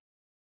you.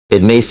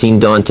 It may seem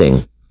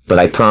daunting, but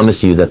I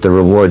promise you that the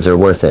rewards are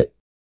worth it.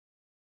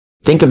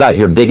 Think about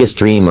your biggest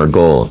dream or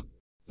goal.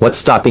 What's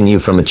stopping you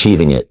from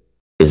achieving it?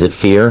 Is it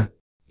fear?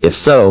 If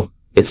so,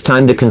 it's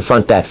time to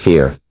confront that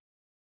fear.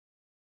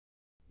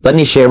 Let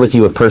me share with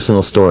you a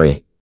personal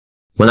story.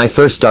 When I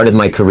first started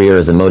my career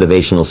as a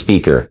motivational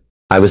speaker,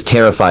 I was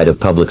terrified of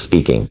public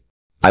speaking.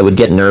 I would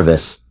get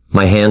nervous,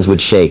 my hands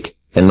would shake,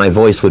 and my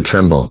voice would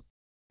tremble.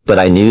 But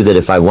I knew that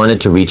if I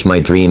wanted to reach my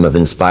dream of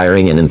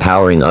inspiring and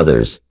empowering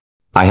others,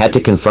 I had to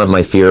confront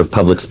my fear of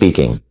public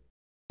speaking.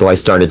 So I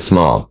started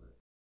small.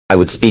 I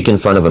would speak in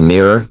front of a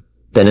mirror,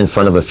 then in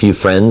front of a few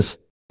friends,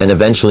 and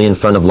eventually in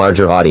front of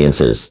larger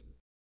audiences.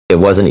 It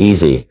wasn't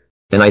easy,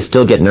 and I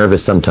still get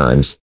nervous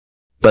sometimes.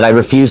 But I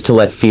refused to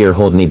let fear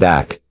hold me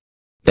back.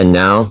 And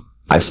now,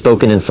 I've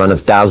spoken in front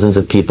of thousands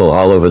of people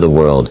all over the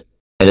world,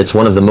 and it's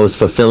one of the most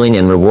fulfilling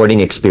and rewarding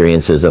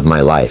experiences of my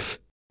life.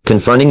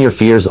 Confronting your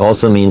fears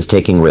also means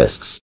taking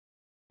risks.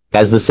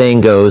 As the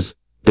saying goes,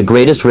 the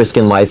greatest risk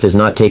in life is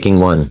not taking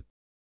one.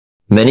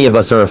 Many of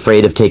us are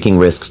afraid of taking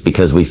risks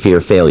because we fear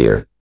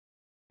failure.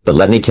 But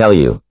let me tell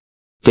you,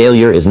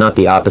 failure is not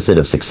the opposite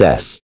of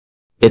success.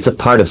 It's a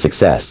part of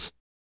success.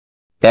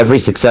 Every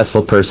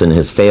successful person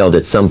has failed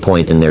at some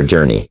point in their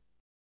journey.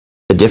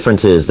 The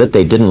difference is that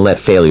they didn't let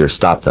failure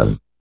stop them.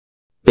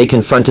 They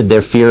confronted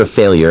their fear of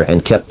failure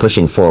and kept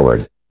pushing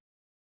forward.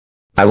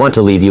 I want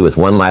to leave you with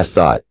one last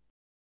thought.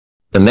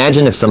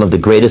 Imagine if some of the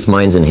greatest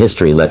minds in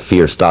history let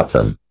fear stop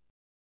them.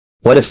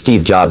 What if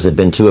Steve Jobs had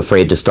been too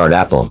afraid to start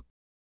Apple?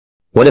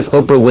 What if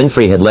Oprah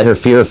Winfrey had let her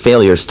fear of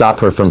failure stop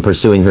her from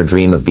pursuing her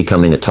dream of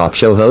becoming a talk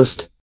show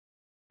host?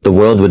 The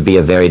world would be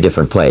a very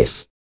different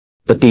place.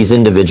 But these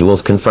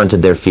individuals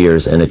confronted their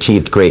fears and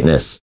achieved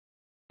greatness.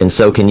 And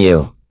so can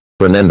you.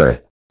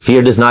 Remember,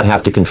 fear does not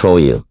have to control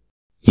you.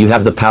 You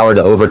have the power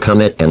to overcome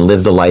it and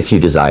live the life you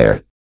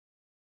desire.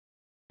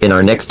 In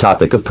our next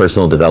topic of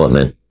personal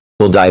development,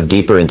 we'll dive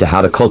deeper into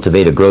how to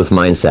cultivate a growth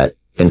mindset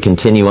and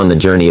continue on the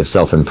journey of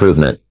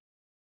self-improvement.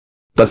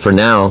 But for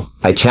now,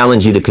 I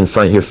challenge you to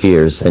confront your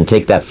fears and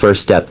take that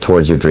first step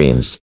towards your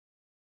dreams.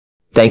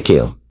 Thank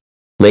you.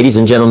 Ladies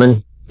and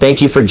gentlemen,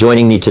 thank you for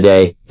joining me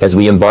today as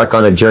we embark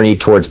on a journey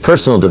towards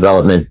personal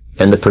development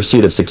and the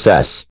pursuit of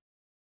success.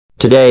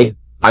 Today,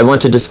 I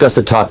want to discuss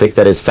a topic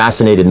that has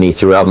fascinated me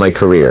throughout my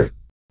career: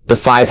 the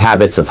 5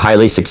 habits of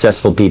highly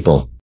successful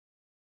people.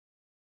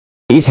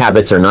 These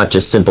habits are not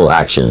just simple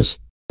actions.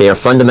 They are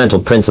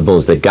fundamental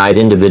principles that guide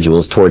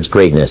individuals towards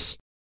greatness.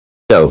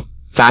 So,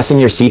 fasten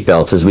your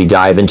seatbelts as we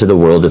dive into the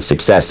world of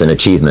success and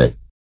achievement.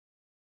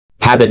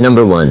 Habit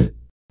number 1.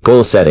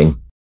 Goal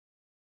setting.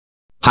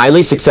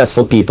 Highly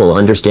successful people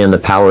understand the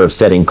power of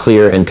setting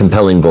clear and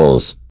compelling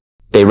goals.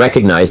 They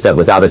recognize that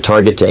without a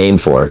target to aim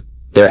for,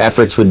 their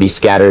efforts would be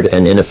scattered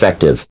and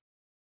ineffective.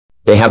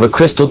 They have a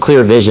crystal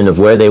clear vision of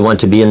where they want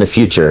to be in the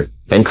future,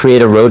 and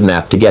create a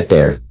roadmap to get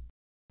there.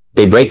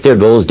 They break their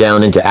goals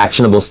down into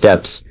actionable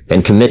steps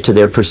and commit to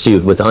their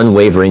pursuit with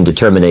unwavering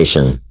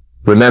determination.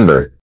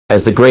 Remember,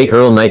 as the great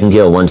Earl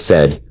Nightingale once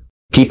said,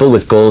 people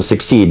with goals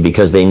succeed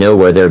because they know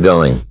where they're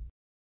going.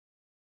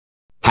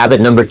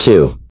 Habit number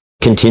 2.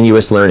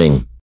 Continuous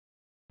learning.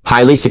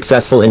 Highly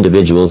successful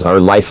individuals are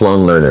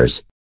lifelong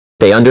learners.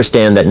 They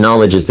understand that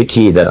knowledge is the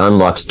key that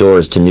unlocks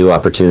doors to new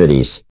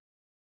opportunities.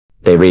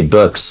 They read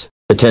books,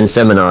 attend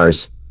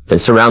seminars, and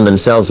surround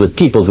themselves with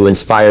people who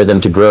inspire them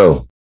to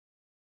grow.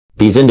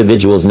 These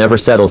individuals never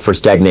settle for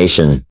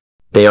stagnation.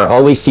 They are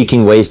always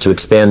seeking ways to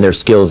expand their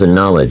skills and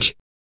knowledge.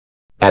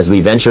 As we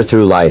venture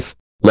through life,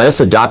 let us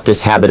adopt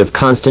this habit of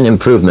constant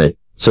improvement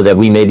so that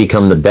we may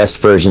become the best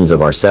versions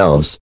of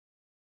ourselves.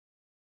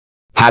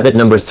 Habit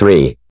number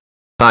 3.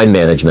 Time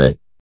management.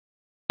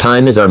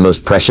 Time is our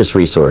most precious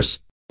resource,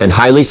 and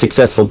highly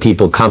successful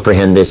people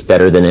comprehend this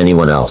better than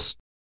anyone else.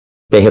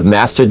 They have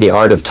mastered the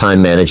art of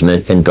time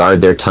management and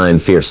guard their time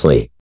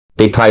fiercely.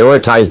 They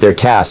prioritize their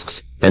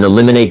tasks and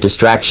eliminate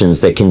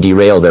distractions that can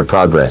derail their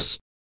progress.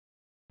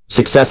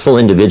 Successful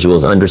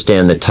individuals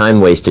understand that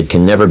time wasted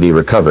can never be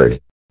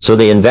recovered, so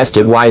they invest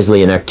it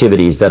wisely in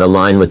activities that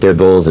align with their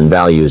goals and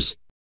values.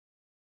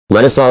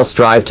 Let us all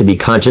strive to be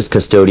conscious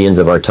custodians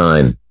of our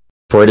time,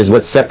 for it is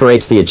what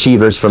separates the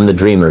achievers from the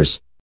dreamers.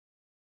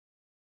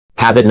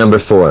 Habit number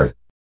 4.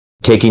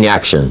 Taking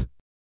action.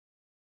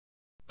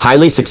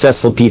 Highly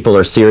successful people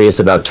are serious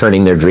about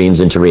turning their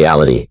dreams into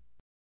reality.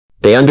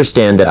 They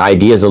understand that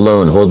ideas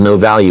alone hold no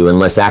value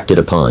unless acted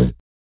upon.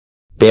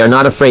 They are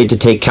not afraid to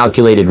take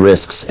calculated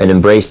risks and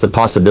embrace the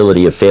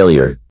possibility of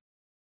failure.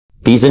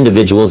 These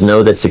individuals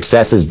know that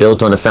success is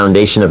built on a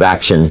foundation of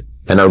action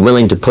and are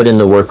willing to put in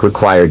the work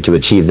required to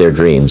achieve their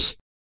dreams.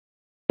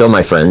 So,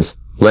 my friends,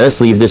 let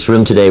us leave this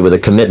room today with a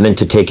commitment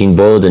to taking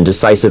bold and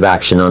decisive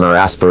action on our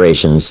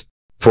aspirations,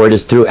 for it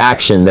is through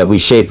action that we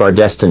shape our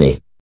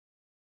destiny.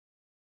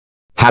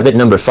 Habit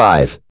number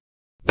 5.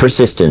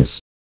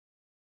 Persistence.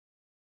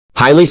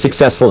 Highly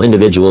successful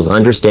individuals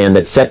understand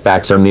that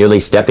setbacks are merely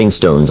stepping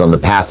stones on the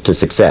path to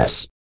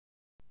success.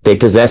 They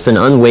possess an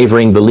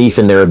unwavering belief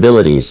in their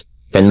abilities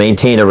and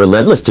maintain a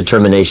relentless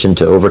determination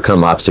to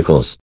overcome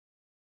obstacles.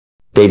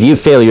 They view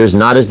failures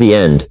not as the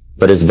end,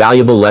 but as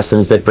valuable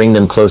lessons that bring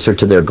them closer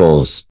to their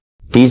goals.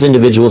 These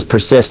individuals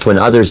persist when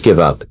others give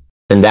up,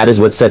 and that is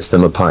what sets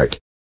them apart.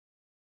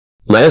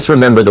 Let us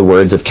remember the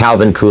words of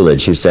Calvin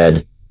Coolidge, who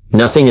said,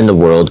 "Nothing in the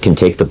world can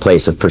take the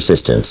place of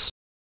persistence."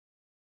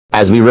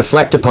 As we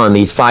reflect upon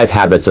these 5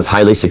 habits of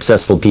highly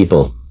successful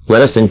people,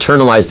 let us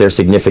internalize their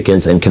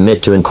significance and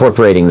commit to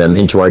incorporating them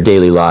into our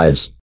daily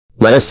lives.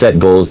 Let us set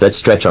goals that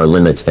stretch our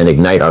limits and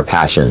ignite our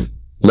passion.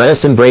 Let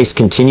us embrace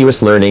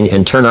continuous learning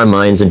and turn our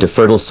minds into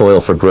fertile soil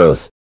for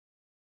growth.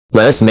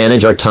 Let us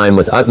manage our time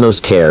with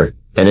utmost care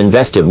and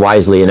invest it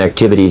wisely in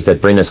activities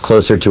that bring us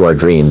closer to our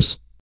dreams.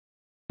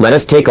 Let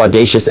us take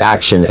audacious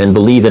action and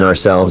believe in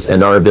ourselves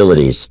and our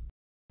abilities.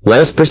 Let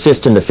us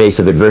persist in the face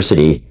of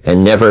adversity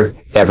and never,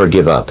 ever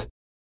give up.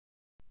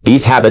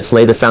 These habits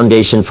lay the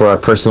foundation for our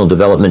personal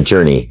development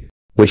journey,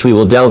 which we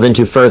will delve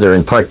into further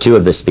in part 2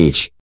 of this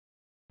speech.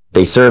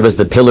 They serve as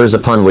the pillars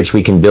upon which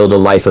we can build a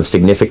life of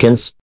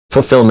significance,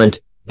 fulfillment,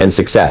 and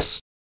success.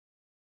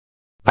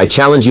 I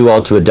challenge you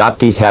all to adopt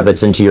these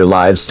habits into your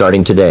lives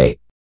starting today.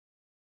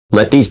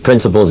 Let these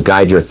principles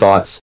guide your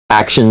thoughts,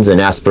 actions, and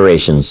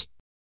aspirations.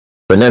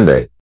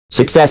 Remember,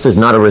 success is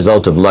not a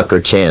result of luck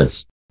or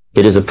chance.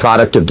 It is a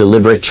product of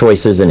deliberate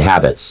choices and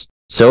habits.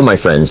 So, my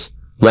friends,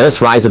 let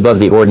us rise above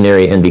the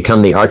ordinary and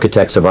become the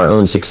architects of our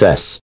own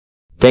success.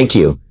 Thank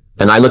you,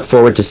 and I look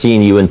forward to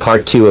seeing you in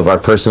part 2 of our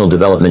personal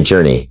development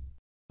journey.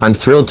 I'm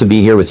thrilled to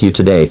be here with you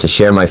today to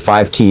share my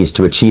 5 keys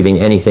to achieving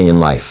anything in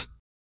life.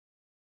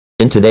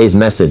 In today's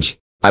message,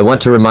 I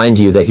want to remind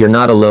you that you're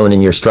not alone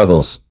in your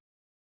struggles.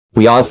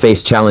 We all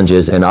face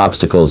challenges and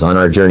obstacles on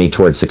our journey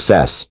toward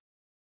success.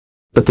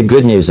 But the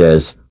good news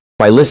is,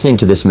 by listening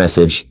to this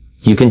message,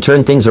 you can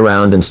turn things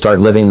around and start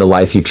living the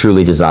life you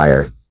truly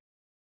desire.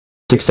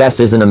 Success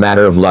isn't a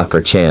matter of luck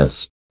or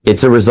chance.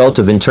 It's a result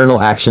of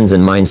internal actions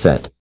and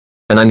mindset.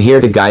 And I'm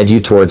here to guide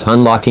you towards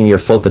unlocking your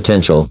full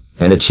potential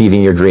and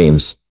achieving your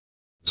dreams.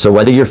 So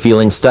whether you're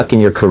feeling stuck in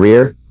your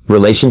career,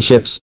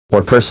 relationships,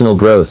 or personal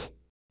growth,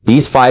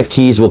 these 5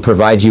 keys will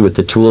provide you with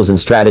the tools and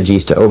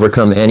strategies to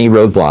overcome any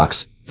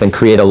roadblocks and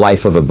create a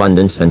life of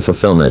abundance and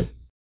fulfillment.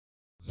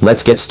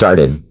 Let's get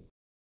started.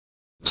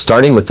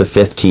 Starting with the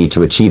 5th key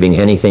to achieving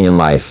anything in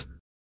life,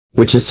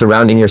 which is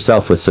surrounding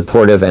yourself with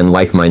supportive and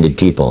like-minded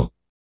people.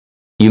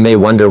 You may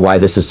wonder why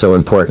this is so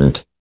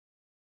important.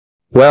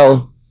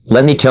 Well,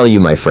 let me tell you,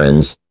 my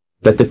friends,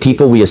 that the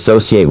people we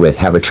associate with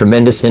have a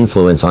tremendous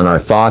influence on our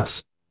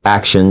thoughts,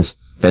 actions,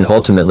 and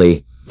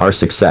ultimately, our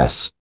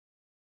success.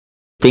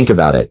 Think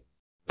about it.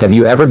 Have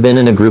you ever been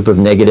in a group of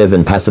negative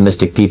and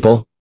pessimistic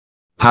people?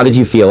 How did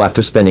you feel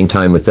after spending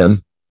time with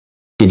them?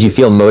 Did you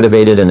feel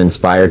motivated and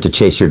inspired to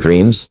chase your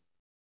dreams?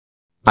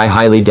 I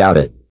highly doubt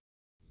it.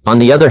 On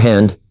the other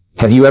hand,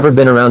 have you ever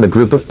been around a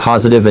group of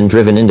positive and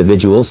driven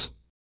individuals?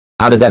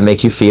 How did that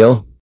make you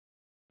feel?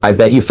 I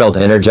bet you felt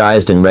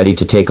energized and ready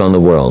to take on the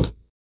world.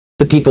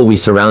 The people we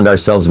surround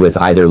ourselves with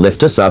either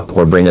lift us up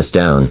or bring us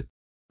down.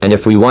 And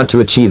if we want to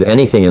achieve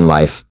anything in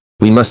life,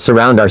 we must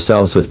surround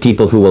ourselves with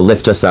people who will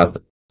lift us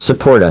up,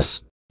 support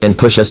us, and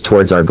push us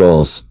towards our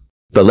goals.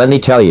 But let me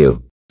tell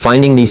you,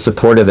 finding these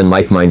supportive and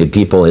like-minded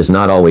people is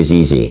not always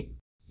easy.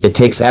 It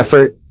takes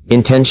effort,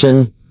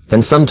 intention,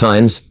 and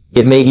sometimes,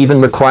 it may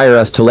even require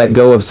us to let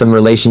go of some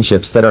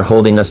relationships that are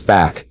holding us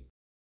back.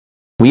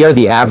 We are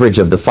the average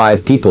of the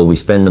 5 people we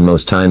spend the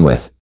most time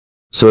with.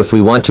 So if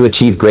we want to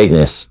achieve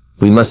greatness,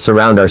 we must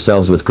surround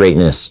ourselves with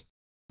greatness.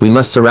 We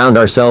must surround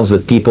ourselves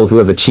with people who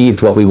have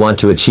achieved what we want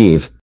to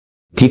achieve.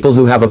 People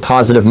who have a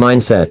positive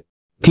mindset.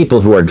 People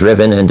who are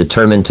driven and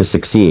determined to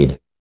succeed.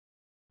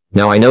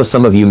 Now I know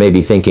some of you may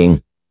be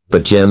thinking,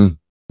 but Jim,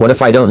 what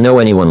if I don't know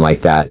anyone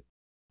like that?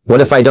 What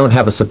if I don't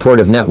have a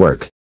supportive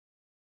network?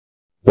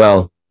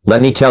 Well,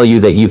 let me tell you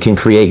that you can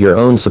create your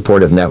own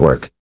supportive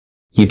network.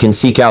 You can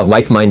seek out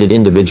like-minded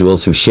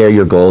individuals who share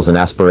your goals and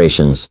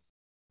aspirations.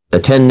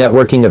 Attend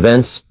networking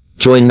events,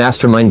 join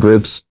mastermind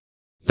groups,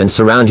 and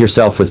surround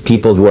yourself with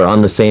people who are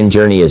on the same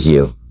journey as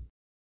you.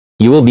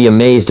 You will be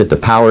amazed at the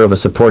power of a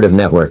supportive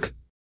network.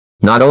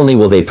 Not only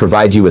will they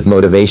provide you with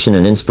motivation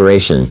and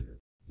inspiration,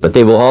 but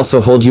they will also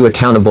hold you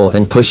accountable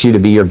and push you to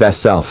be your best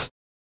self.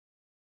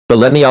 But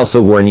let me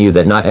also warn you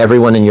that not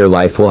everyone in your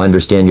life will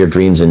understand your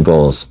dreams and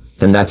goals,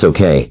 and that's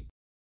okay.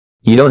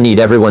 You don't need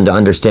everyone to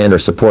understand or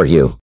support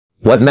you.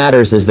 What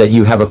matters is that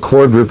you have a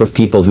core group of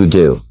people who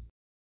do.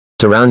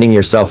 Surrounding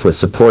yourself with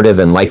supportive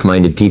and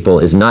like-minded people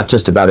is not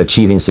just about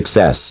achieving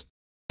success.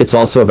 It's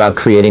also about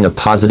creating a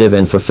positive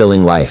and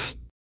fulfilling life.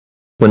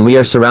 When we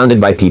are surrounded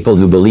by people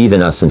who believe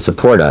in us and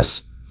support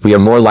us, we are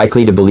more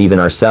likely to believe in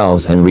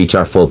ourselves and reach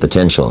our full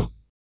potential.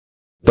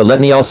 But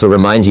let me also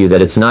remind you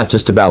that it's not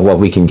just about what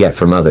we can get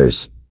from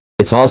others.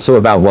 It's also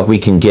about what we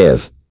can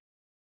give.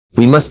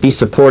 We must be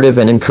supportive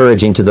and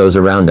encouraging to those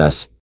around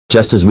us,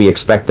 just as we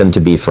expect them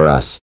to be for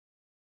us.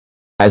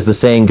 As the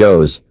saying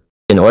goes,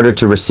 in order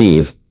to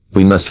receive,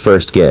 we must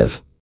first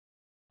give.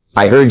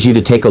 I urge you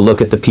to take a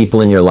look at the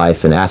people in your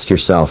life and ask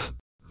yourself,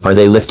 are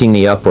they lifting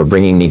me up or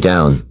bringing me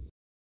down?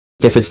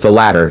 If it's the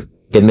latter,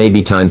 it may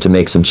be time to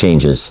make some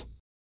changes.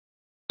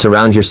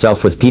 Surround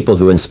yourself with people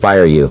who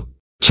inspire you,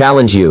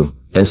 challenge you,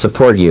 and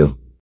support you.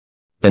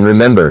 And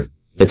remember,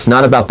 it's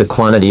not about the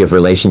quantity of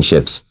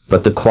relationships,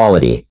 but the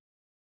quality.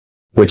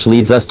 Which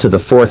leads us to the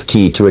 4th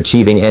key to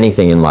achieving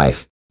anything in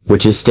life,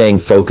 which is staying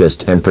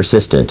focused and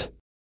persistent.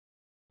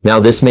 Now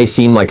this may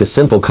seem like a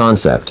simple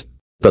concept,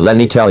 but let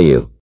me tell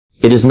you,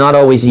 it is not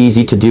always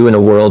easy to do in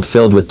a world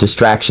filled with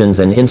distractions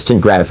and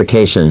instant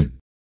gratification.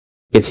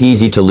 It's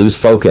easy to lose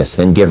focus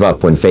and give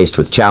up when faced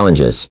with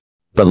challenges.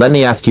 But let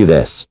me ask you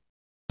this.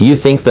 Do you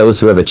think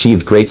those who have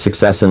achieved great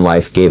success in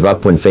life gave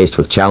up when faced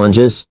with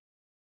challenges?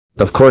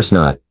 Of course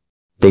not.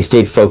 They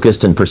stayed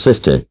focused and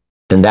persistent,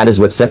 and that is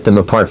what set them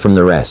apart from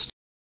the rest.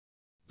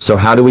 So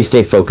how do we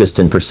stay focused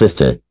and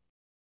persistent?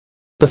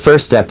 The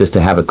first step is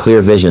to have a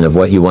clear vision of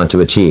what you want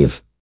to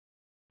achieve.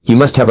 You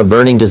must have a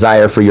burning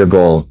desire for your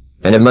goal,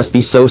 and it must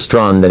be so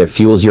strong that it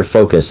fuels your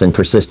focus and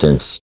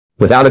persistence.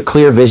 Without a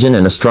clear vision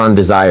and a strong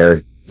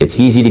desire, it's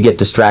easy to get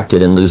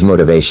distracted and lose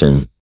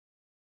motivation.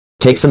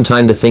 Take some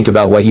time to think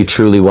about what you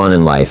truly want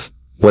in life.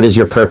 What is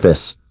your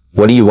purpose?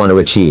 What do you want to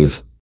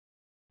achieve?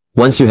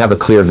 Once you have a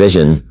clear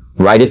vision,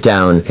 write it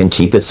down and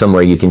keep it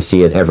somewhere you can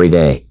see it every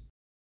day.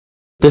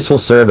 This will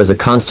serve as a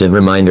constant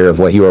reminder of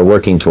what you are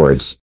working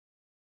towards.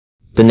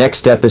 The next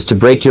step is to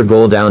break your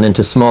goal down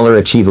into smaller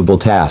achievable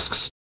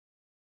tasks.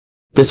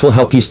 This will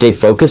help you stay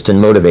focused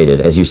and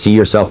motivated as you see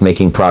yourself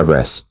making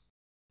progress.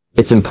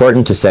 It's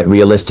important to set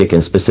realistic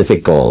and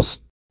specific goals.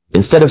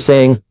 Instead of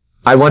saying,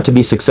 I want to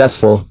be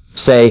successful,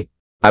 say,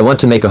 I want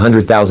to make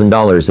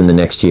 $100,000 in the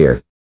next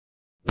year.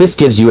 This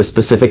gives you a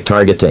specific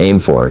target to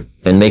aim for,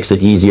 and makes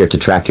it easier to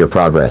track your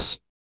progress.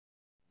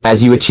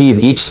 As you achieve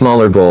each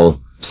smaller goal,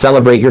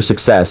 celebrate your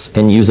success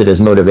and use it as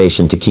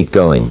motivation to keep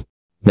going.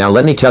 Now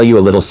let me tell you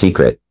a little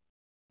secret.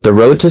 The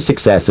road to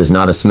success is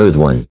not a smooth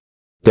one.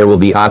 There will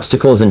be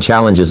obstacles and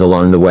challenges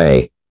along the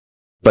way.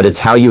 But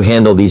it's how you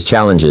handle these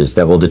challenges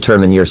that will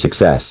determine your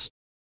success.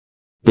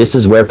 This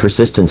is where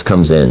persistence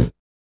comes in.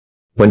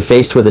 When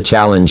faced with a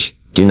challenge,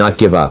 do not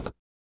give up.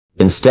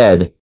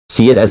 Instead,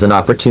 see it as an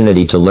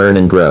opportunity to learn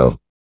and grow.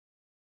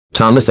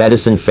 Thomas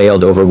Edison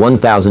failed over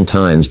 1,000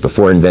 times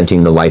before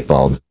inventing the light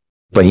bulb.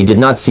 But he did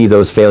not see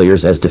those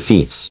failures as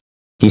defeats.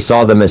 He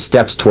saw them as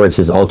steps towards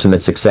his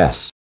ultimate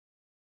success.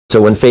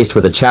 So when faced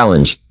with a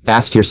challenge,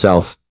 ask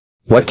yourself,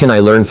 what can I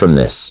learn from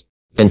this?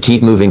 And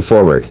keep moving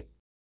forward.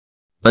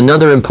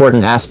 Another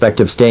important aspect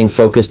of staying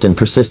focused and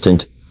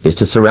persistent is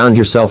to surround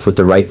yourself with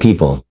the right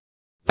people.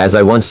 As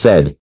I once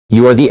said,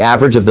 you are the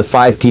average of the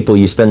 5 people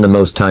you spend the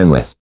most time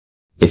with.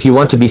 If you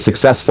want to be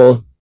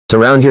successful,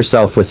 surround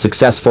yourself with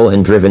successful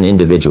and driven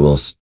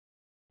individuals.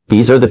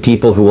 These are the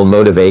people who will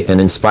motivate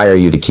and inspire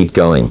you to keep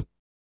going.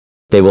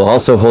 They will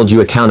also hold you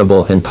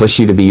accountable and push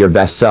you to be your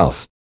best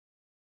self.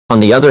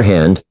 On the other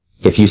hand,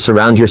 if you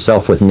surround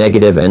yourself with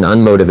negative and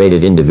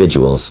unmotivated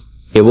individuals,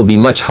 it will be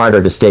much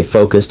harder to stay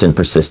focused and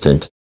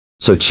persistent.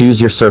 So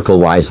choose your circle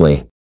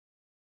wisely.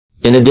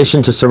 In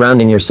addition to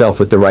surrounding yourself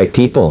with the right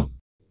people,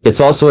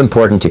 it's also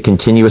important to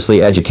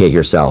continuously educate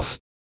yourself.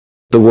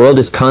 The world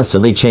is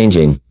constantly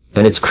changing,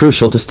 and it's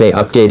crucial to stay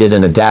updated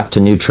and adapt to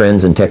new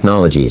trends and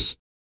technologies.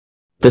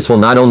 This will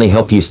not only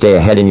help you stay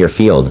ahead in your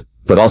field,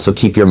 but also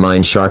keep your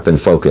mind sharp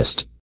and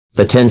focused.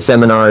 Attend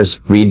seminars,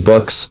 read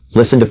books,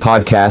 listen to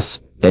podcasts,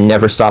 and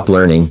never stop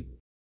learning.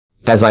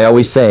 As I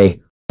always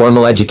say,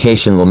 formal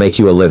education will make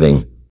you a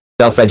living.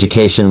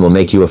 Self-education will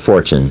make you a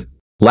fortune.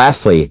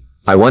 Lastly,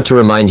 I want to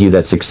remind you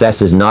that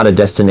success is not a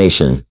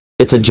destination.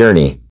 It's a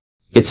journey.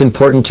 It's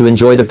important to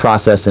enjoy the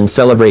process and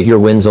celebrate your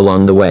wins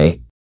along the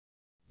way.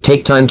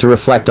 Take time to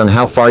reflect on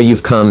how far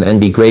you've come and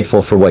be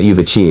grateful for what you've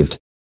achieved.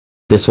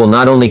 This will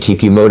not only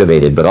keep you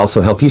motivated but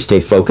also help you stay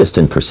focused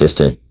and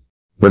persistent.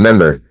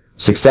 Remember,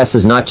 success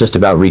is not just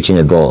about reaching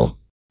a goal.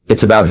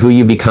 It's about who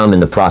you become in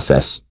the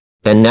process.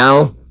 And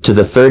now, to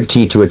the third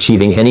key to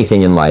achieving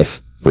anything in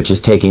life, which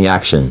is taking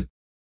action.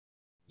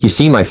 You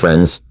see, my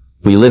friends,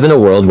 we live in a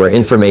world where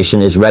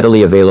information is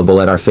readily available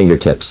at our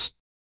fingertips.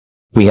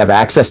 We have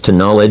access to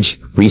knowledge,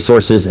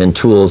 resources, and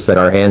tools that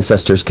our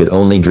ancestors could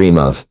only dream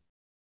of.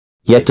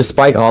 Yet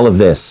despite all of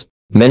this,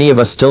 many of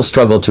us still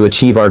struggle to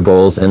achieve our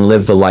goals and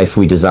live the life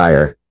we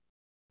desire.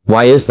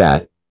 Why is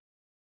that?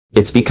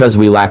 It's because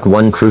we lack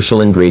one crucial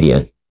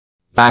ingredient: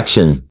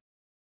 action.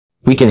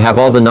 We can have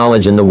all the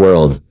knowledge in the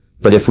world,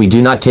 but if we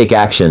do not take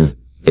action,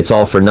 it's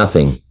all for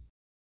nothing.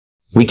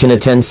 We can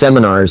attend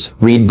seminars,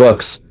 read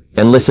books,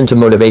 and listen to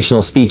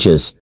motivational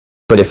speeches,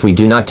 but if we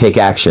do not take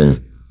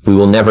action, we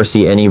will never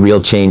see any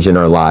real change in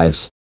our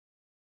lives.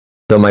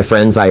 So my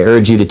friends, I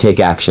urge you to take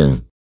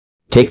action.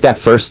 Take that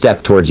first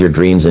step towards your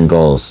dreams and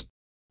goals.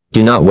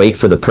 Do not wait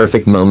for the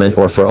perfect moment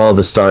or for all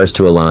the stars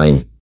to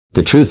align.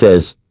 The truth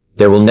is,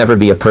 there will never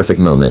be a perfect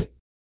moment.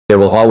 There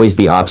will always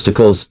be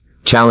obstacles,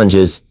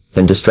 challenges,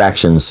 and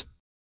distractions.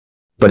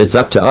 But it's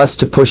up to us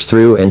to push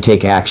through and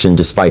take action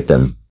despite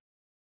them.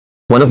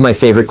 One of my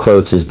favorite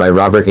quotes is by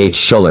Robert H.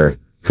 Schuller,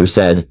 who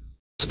said,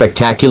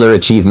 "Spectacular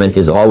achievement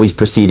is always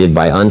preceded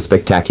by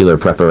unspectacular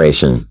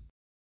preparation."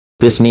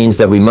 This means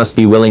that we must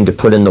be willing to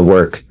put in the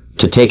work,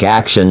 to take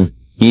action,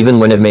 even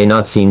when it may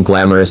not seem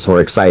glamorous or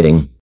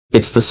exciting.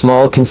 It's the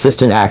small,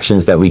 consistent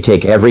actions that we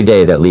take every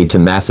day that lead to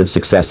massive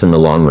success in the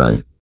long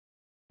run.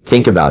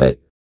 Think about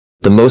it.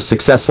 The most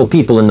successful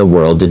people in the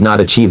world did not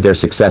achieve their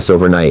success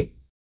overnight.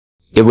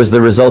 It was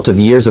the result of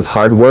years of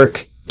hard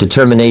work,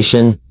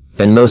 determination,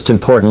 and most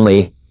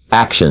importantly,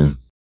 action.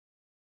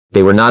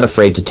 They were not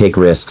afraid to take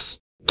risks,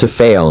 to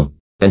fail,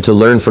 and to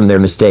learn from their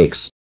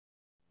mistakes.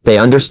 They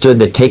understood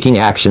that taking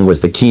action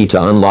was the key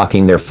to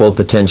unlocking their full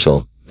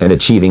potential and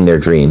achieving their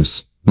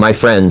dreams. My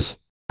friends,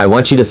 I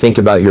want you to think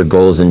about your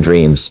goals and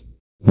dreams.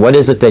 What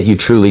is it that you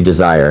truly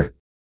desire?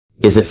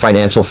 Is it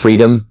financial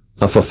freedom,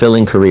 a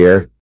fulfilling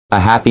career, a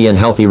happy and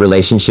healthy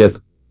relationship,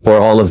 or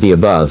all of the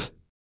above?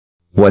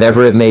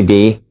 Whatever it may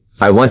be,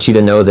 I want you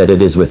to know that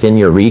it is within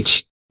your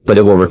reach, but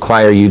it will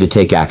require you to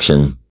take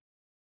action.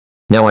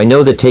 Now I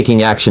know that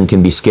taking action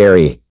can be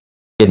scary.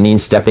 It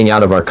means stepping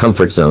out of our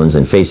comfort zones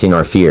and facing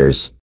our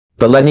fears.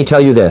 But let me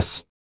tell you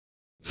this.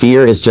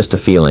 Fear is just a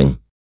feeling.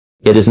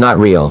 It is not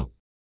real.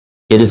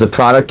 It is a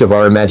product of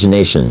our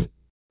imagination,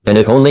 and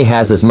it only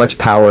has as much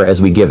power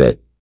as we give it.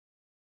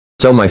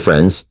 So my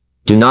friends,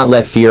 do not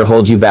let fear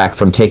hold you back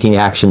from taking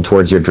action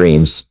towards your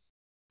dreams.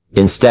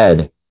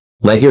 Instead,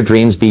 let your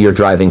dreams be your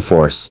driving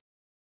force.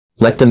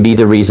 Let them be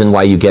the reason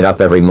why you get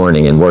up every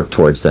morning and work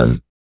towards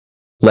them.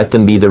 Let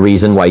them be the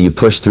reason why you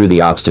push through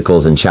the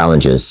obstacles and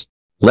challenges.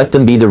 Let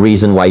them be the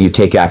reason why you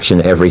take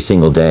action every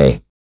single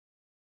day.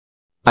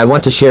 I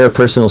want to share a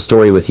personal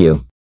story with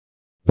you.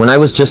 When I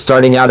was just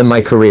starting out in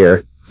my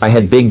career, I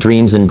had big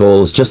dreams and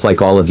goals just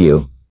like all of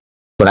you.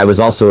 But I was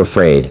also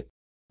afraid.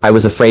 I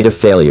was afraid of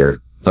failure,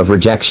 of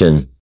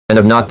rejection, and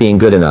of not being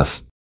good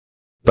enough.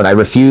 But I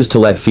refused to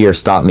let fear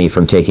stop me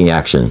from taking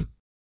action.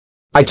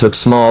 I took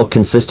small,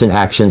 consistent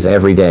actions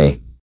every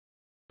day.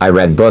 I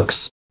read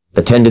books,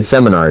 attended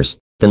seminars,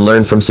 and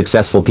learned from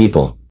successful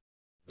people.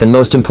 And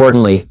most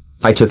importantly,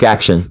 I took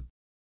action.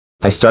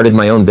 I started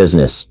my own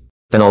business,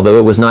 and although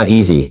it was not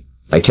easy,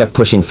 I kept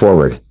pushing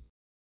forward.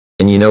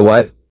 And you know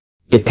what?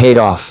 It paid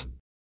off.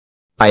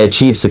 I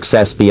achieved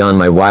success beyond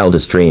my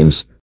wildest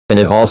dreams, and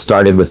it all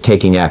started with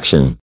taking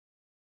action.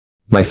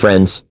 My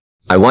friends,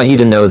 I want you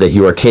to know that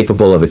you are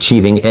capable of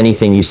achieving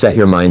anything you set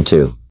your mind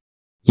to.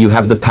 You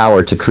have the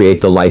power to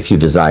create the life you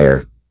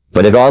desire,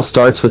 but it all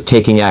starts with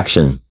taking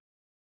action.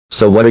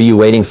 So what are you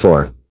waiting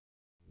for?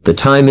 The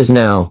time is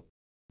now.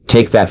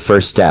 Take that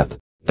first step,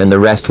 and the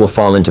rest will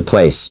fall into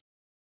place.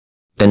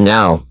 And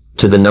now,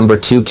 to the number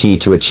 2 key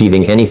to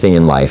achieving anything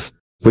in life,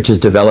 which is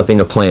developing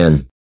a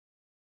plan.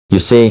 You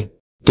see,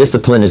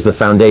 discipline is the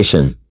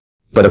foundation,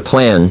 but a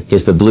plan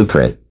is the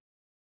blueprint.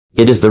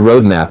 It is the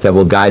roadmap that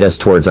will guide us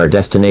towards our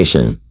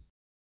destination.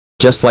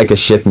 Just like a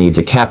ship needs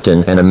a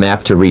captain and a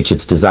map to reach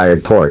its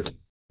desired port,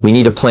 we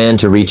need a plan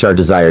to reach our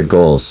desired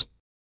goals.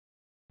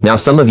 Now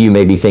some of you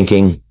may be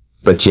thinking,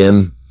 but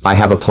Jim, I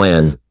have a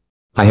plan.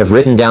 I have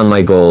written down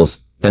my goals,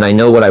 and I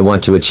know what I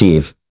want to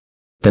achieve.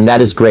 And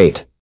that is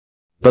great.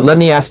 But let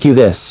me ask you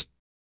this.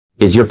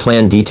 Is your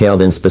plan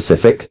detailed and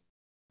specific?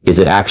 Is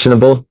it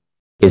actionable?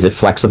 Is it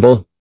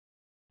flexible?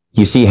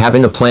 You see,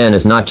 having a plan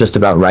is not just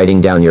about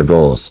writing down your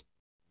goals.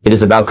 It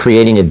is about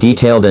creating a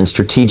detailed and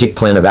strategic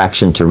plan of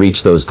action to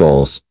reach those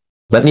goals.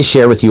 Let me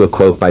share with you a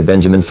quote by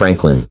Benjamin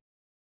Franklin.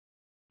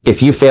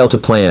 If you fail to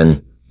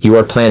plan, you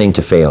are planning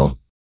to fail.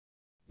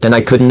 And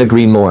I couldn't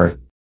agree more.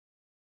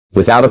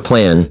 Without a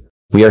plan,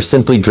 we are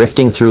simply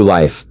drifting through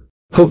life,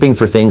 hoping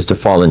for things to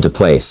fall into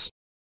place.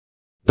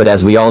 But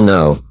as we all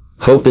know,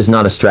 hope is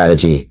not a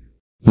strategy.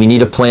 We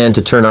need a plan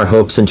to turn our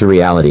hopes into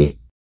reality.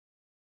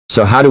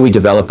 So how do we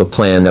develop a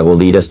plan that will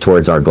lead us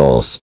towards our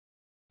goals?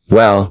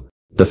 Well,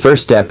 the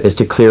first step is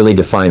to clearly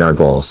define our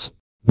goals.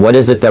 What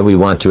is it that we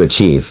want to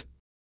achieve?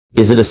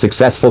 Is it a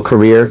successful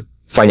career,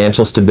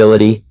 financial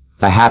stability,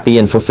 a happy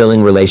and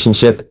fulfilling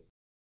relationship?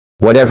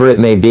 Whatever it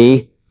may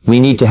be, we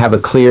need to have a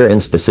clear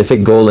and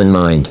specific goal in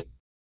mind.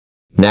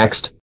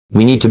 Next,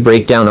 we need to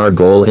break down our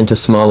goal into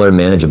smaller,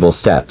 manageable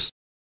steps.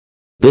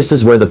 This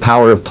is where the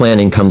power of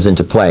planning comes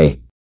into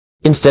play.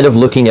 Instead of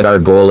looking at our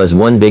goal as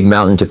one big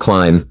mountain to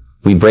climb,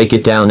 we break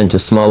it down into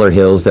smaller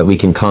hills that we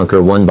can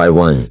conquer one by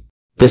one.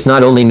 This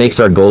not only makes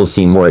our goals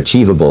seem more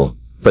achievable,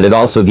 but it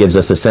also gives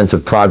us a sense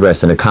of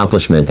progress and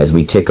accomplishment as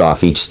we tick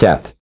off each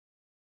step.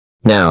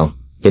 Now,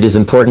 it is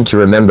important to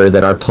remember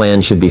that our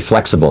plan should be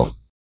flexible.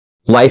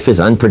 Life is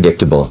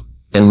unpredictable,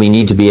 and we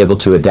need to be able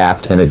to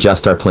adapt and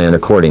adjust our plan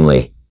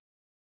accordingly.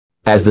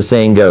 As the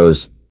saying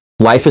goes,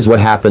 life is what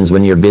happens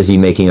when you're busy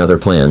making other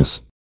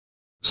plans.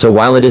 So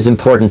while it is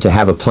important to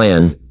have a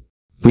plan,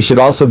 we should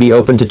also be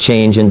open to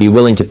change and be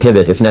willing to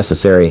pivot if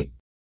necessary.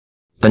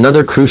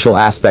 Another crucial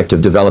aspect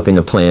of developing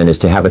a plan is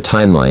to have a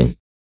timeline.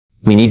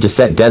 We need to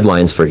set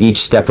deadlines for each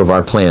step of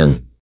our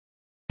plan.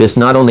 This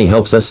not only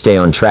helps us stay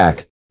on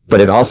track, but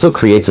it also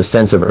creates a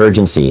sense of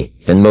urgency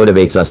and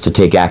motivates us to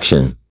take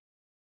action.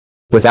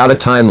 Without a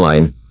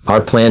timeline, our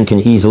plan can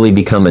easily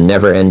become a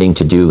never-ending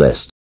to-do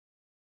list.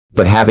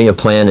 But having a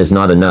plan is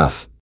not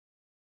enough.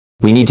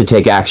 We need to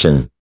take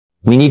action.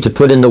 We need to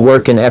put in the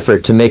work and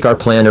effort to make our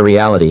plan a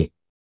reality.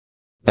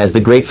 As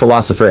the great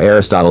philosopher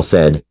Aristotle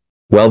said,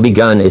 "Well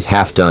begun is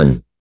half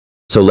done."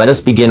 So let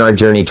us begin our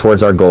journey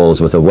towards our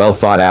goals with a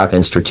well-thought-out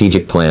and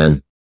strategic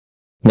plan.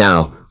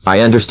 Now,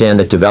 I understand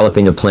that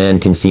developing a plan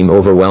can seem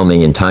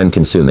overwhelming and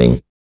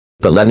time-consuming.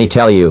 But let me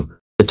tell you,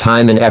 the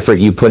time and effort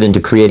you put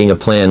into creating a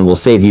plan will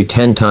save you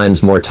 10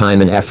 times more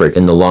time and effort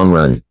in the long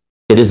run.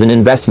 It is an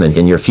investment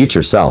in your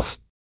future self.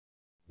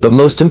 But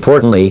most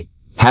importantly,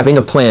 having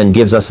a plan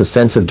gives us a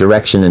sense of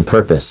direction and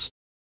purpose.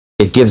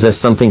 It gives us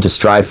something to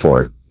strive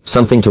for,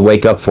 something to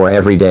wake up for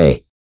every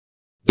day.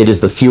 It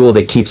is the fuel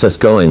that keeps us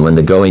going when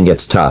the going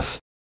gets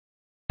tough.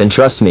 And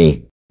trust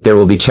me, there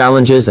will be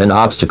challenges and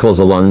obstacles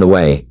along the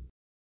way.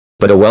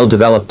 But a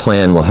well-developed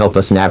plan will help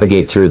us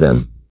navigate through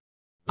them.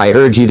 I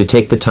urge you to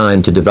take the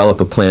time to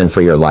develop a plan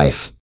for your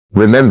life.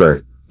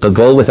 Remember, a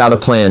goal without a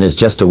plan is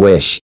just a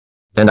wish.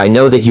 And I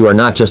know that you are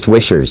not just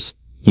wishers,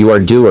 you are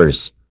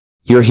doers.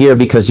 You're here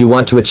because you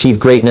want to achieve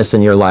greatness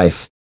in your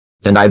life.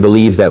 And I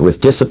believe that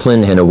with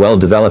discipline and a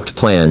well-developed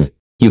plan,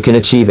 you can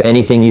achieve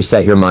anything you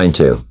set your mind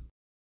to.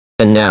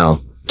 And now,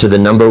 to the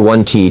number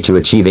one key to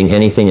achieving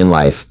anything in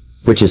life,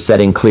 which is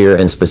setting clear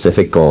and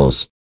specific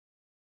goals.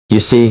 You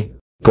see,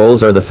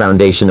 goals are the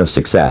foundation of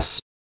success.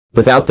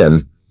 Without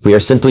them, we are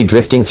simply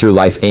drifting through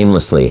life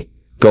aimlessly,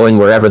 going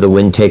wherever the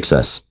wind takes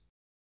us.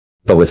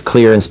 But with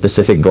clear and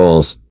specific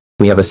goals,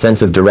 we have a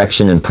sense of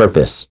direction and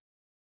purpose.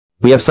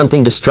 We have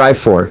something to strive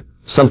for,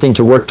 something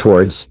to work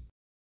towards.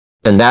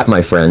 And that,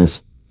 my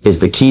friends, is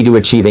the key to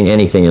achieving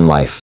anything in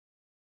life.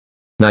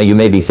 Now you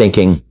may be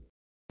thinking,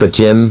 but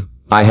Jim,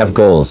 I have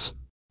goals.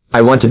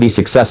 I want to be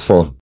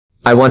successful.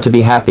 I want to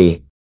be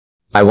happy.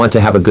 I want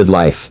to have a good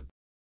life.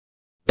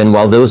 And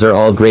while those are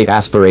all great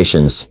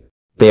aspirations,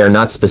 they are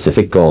not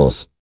specific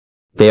goals.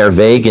 They are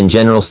vague and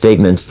general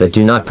statements that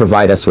do not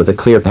provide us with a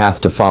clear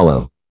path to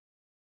follow.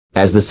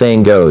 As the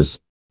saying goes,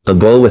 a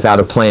goal without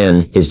a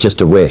plan is just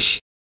a wish.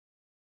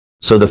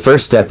 So the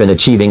first step in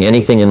achieving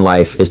anything in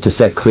life is to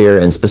set clear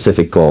and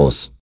specific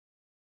goals.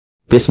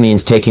 This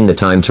means taking the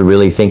time to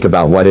really think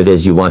about what it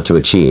is you want to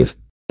achieve,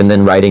 and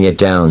then writing it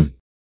down.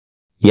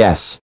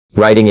 Yes,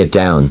 writing it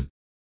down.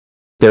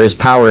 There is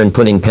power in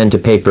putting pen to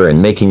paper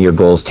and making your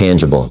goals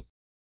tangible.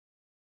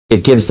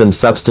 It gives them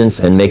substance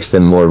and makes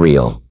them more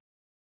real.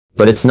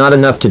 But it's not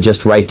enough to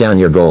just write down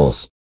your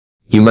goals.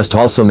 You must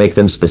also make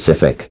them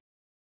specific.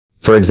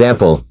 For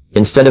example,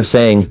 instead of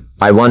saying,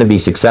 "I want to be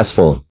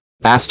successful,"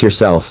 ask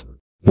yourself,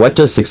 what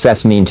does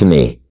success mean to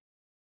me?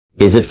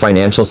 Is it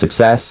financial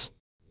success?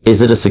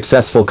 Is it a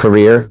successful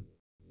career?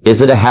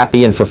 Is it a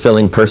happy and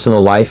fulfilling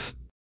personal life?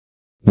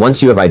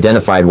 Once you have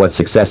identified what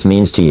success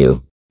means to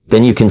you,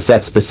 then you can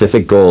set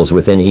specific goals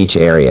within each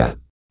area.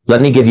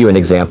 Let me give you an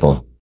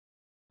example.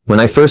 When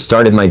I first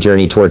started my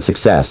journey toward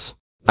success,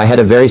 I had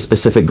a very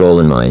specific goal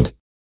in mind.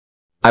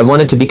 I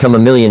wanted to become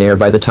a millionaire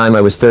by the time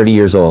I was 30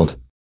 years old.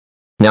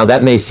 Now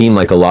that may seem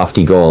like a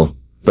lofty goal,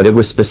 but it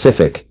was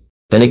specific,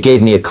 and it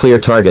gave me a clear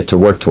target to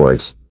work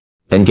towards.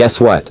 And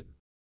guess what?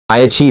 I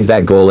achieved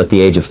that goal at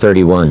the age of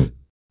 31.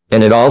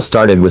 And it all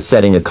started with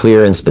setting a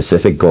clear and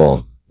specific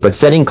goal. But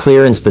setting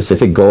clear and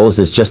specific goals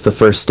is just the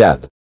first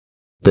step.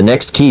 The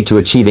next key to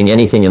achieving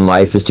anything in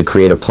life is to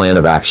create a plan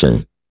of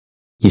action.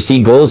 You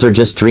see, goals are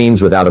just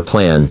dreams without a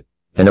plan,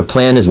 and a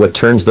plan is what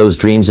turns those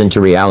dreams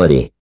into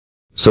reality.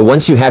 So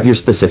once you have your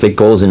specific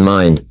goals in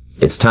mind,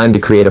 it's time to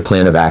create a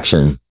plan of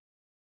action.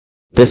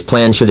 This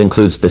plan should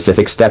include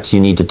specific steps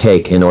you need to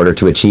take in order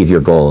to achieve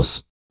your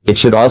goals. It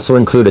should also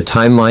include a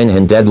timeline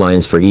and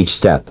deadlines for each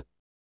step.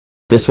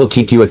 This will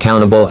keep you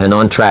accountable and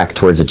on track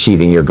towards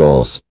achieving your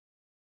goals.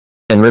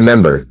 And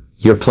remember,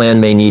 your plan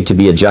may need to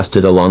be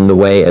adjusted along the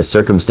way as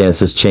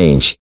circumstances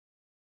change.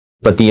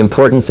 But the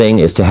important thing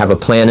is to have a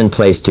plan in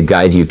place to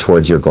guide you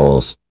towards your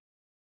goals.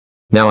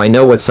 Now I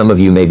know what some of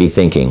you may be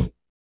thinking.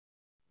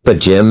 But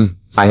Jim,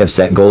 I have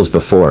set goals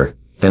before,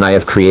 and I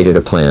have created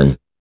a plan.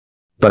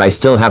 But I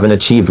still haven't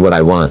achieved what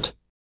I want.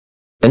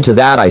 And to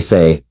that I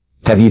say,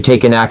 have you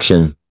taken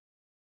action?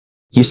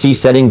 You see,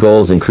 setting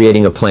goals and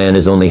creating a plan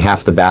is only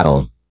half the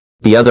battle.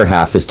 The other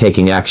half is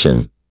taking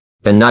action.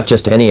 And not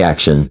just any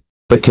action,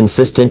 but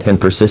consistent and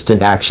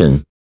persistent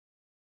action.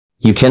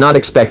 You cannot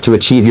expect to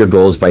achieve your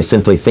goals by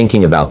simply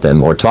thinking about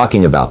them or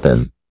talking about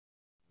them.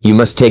 You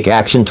must take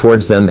action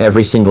towards them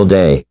every single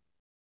day.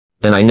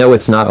 And I know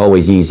it's not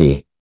always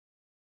easy.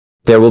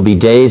 There will be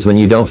days when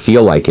you don't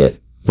feel like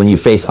it, when you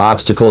face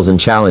obstacles and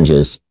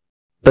challenges.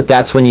 But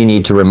that's when you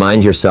need to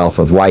remind yourself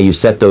of why you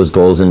set those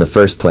goals in the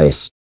first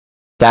place.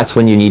 That's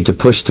when you need to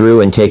push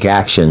through and take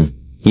action,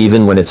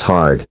 even when it's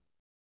hard.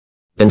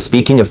 And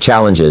speaking of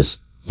challenges,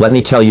 let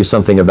me tell you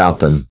something about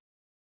them.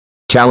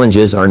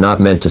 Challenges are not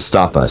meant to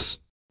stop us.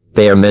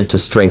 They are meant to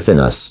strengthen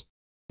us.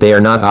 They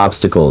are not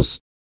obstacles,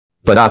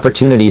 but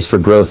opportunities for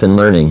growth and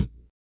learning.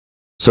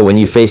 So when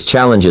you face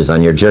challenges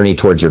on your journey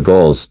towards your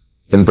goals,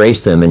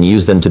 embrace them and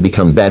use them to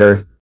become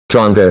better,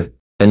 stronger,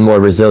 and more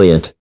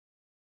resilient.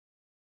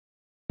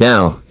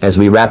 Now, as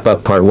we wrap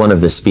up part 1 of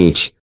this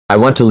speech, I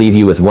want to leave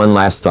you with one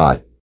last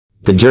thought.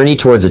 The journey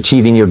towards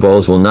achieving your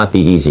goals will not be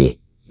easy.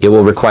 It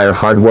will require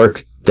hard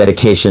work,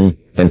 dedication,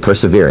 and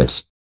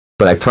perseverance.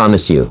 But I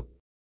promise you,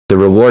 the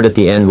reward at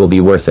the end will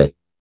be worth it.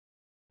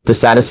 The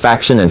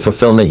satisfaction and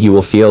fulfillment you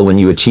will feel when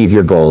you achieve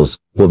your goals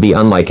will be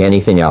unlike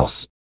anything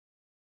else.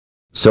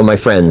 So my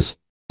friends,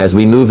 as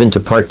we move into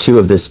part 2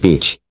 of this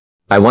speech,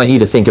 I want you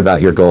to think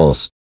about your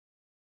goals.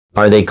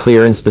 Are they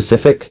clear and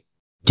specific?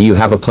 Do you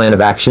have a plan of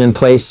action in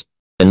place?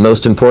 And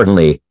most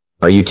importantly,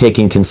 are you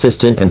taking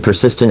consistent and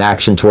persistent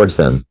action towards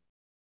them?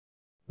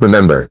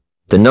 Remember,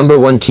 the number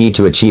one key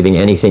to achieving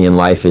anything in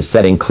life is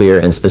setting clear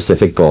and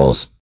specific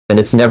goals, and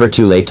it's never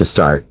too late to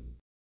start.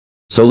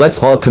 So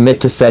let's all commit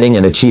to setting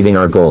and achieving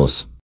our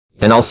goals.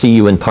 And I'll see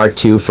you in part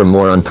 2 for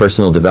more on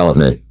personal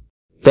development.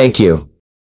 Thank you.